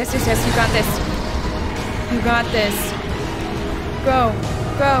faster. Yes, yes, yes, yes. You got this. You got this. Go.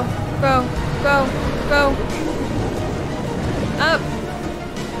 Go. Go. Go. Go. Up.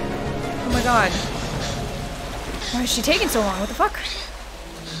 Oh my god. Why is she taking so long? What the fuck?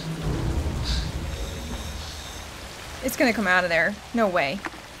 It's gonna come out of there. No way.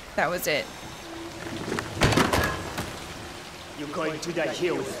 That was it. You're going to die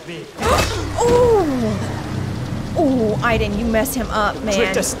here with me. Oh! Oh, Aiden, you messed him up, man.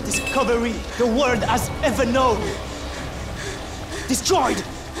 Greatest discovery the world has ever known. Destroyed.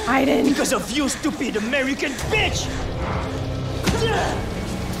 Aiden. Because of you, stupid American bitch.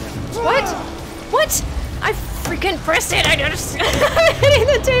 What? What? I freaking pressed it. I just I'm hitting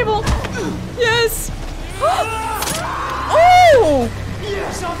the table. Yes. Oh!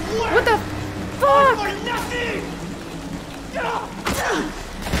 What the fuck?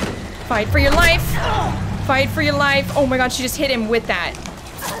 Fight for your life. Fight for your life. Oh my god, she just hit him with that.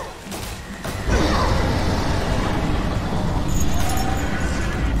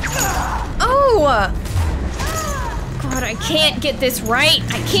 Oh! God, I can't get this right.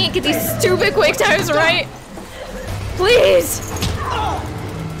 I can't get these stupid quick times right. Please.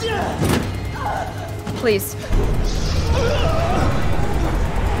 Please.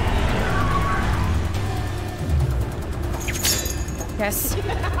 Yes.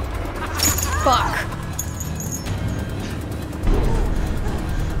 Fuck.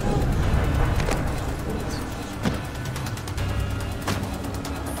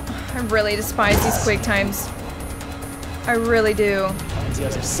 I really despise these quick times. I really do. The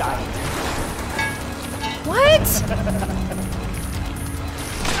other side. What?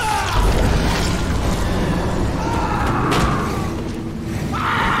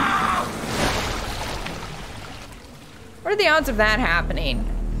 What are the odds of that happening?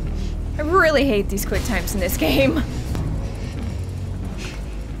 I really hate these quick times in this game.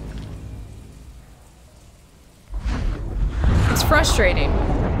 It's frustrating.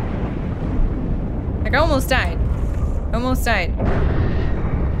 Like, I almost died. Almost died.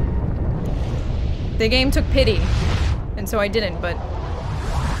 The game took pity, and so I didn't, but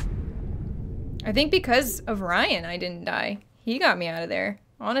I think because of Ryan, I didn't die. He got me out of there,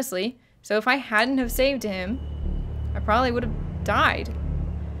 honestly. So if I hadn't have saved him, I probably would have died.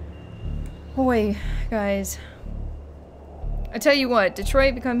 Boy, guys. I tell you what,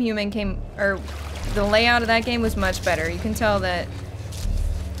 Detroit Become Human the layout of that game was much better. You can tell that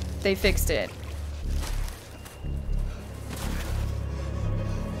they fixed it.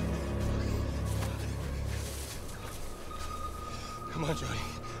 Come on, Jody.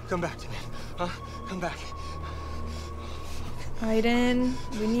 Come back to me. Huh? Come back. Aiden,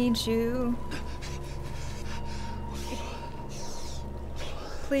 we need you.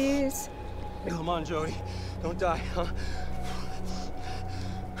 Please. Come on, Jody. Don't die, huh?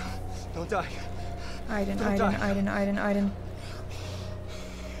 Don't die. Aiden, Don't Aiden, die. Aiden, Aiden, Aiden.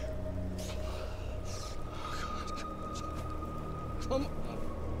 Come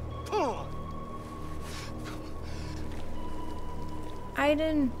on.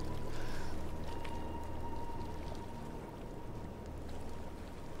 Aiden.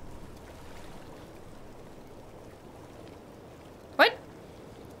 What?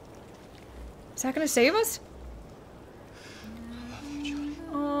 Is that gonna save us?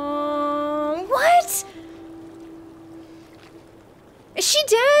 What? Is she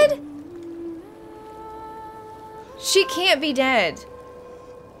dead? She can't be dead.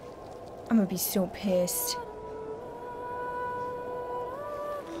 I'm gonna be so pissed.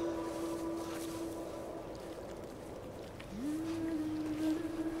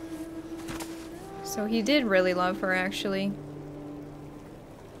 So he did really love her, actually.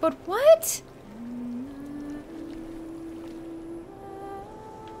 But what?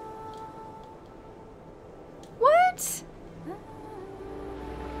 What?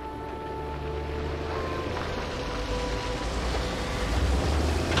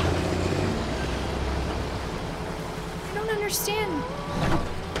 I don't understand.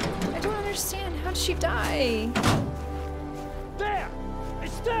 I don't understand. How did she die? There!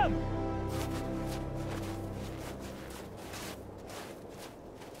 It's them!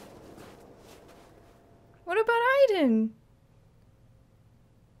 What about Aiden?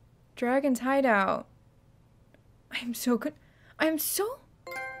 Dragon's Hideout. I'm so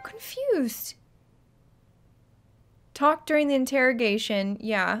confused. Talk during the interrogation.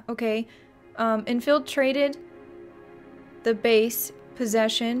 Yeah, okay. Infiltrated the base,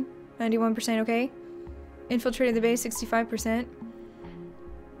 Possession, 91%, okay. Infiltrated the base, 65%.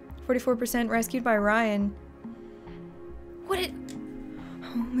 44% rescued by Ryan. What it...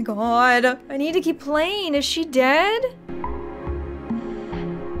 Oh my god. I need to keep playing. Is she dead?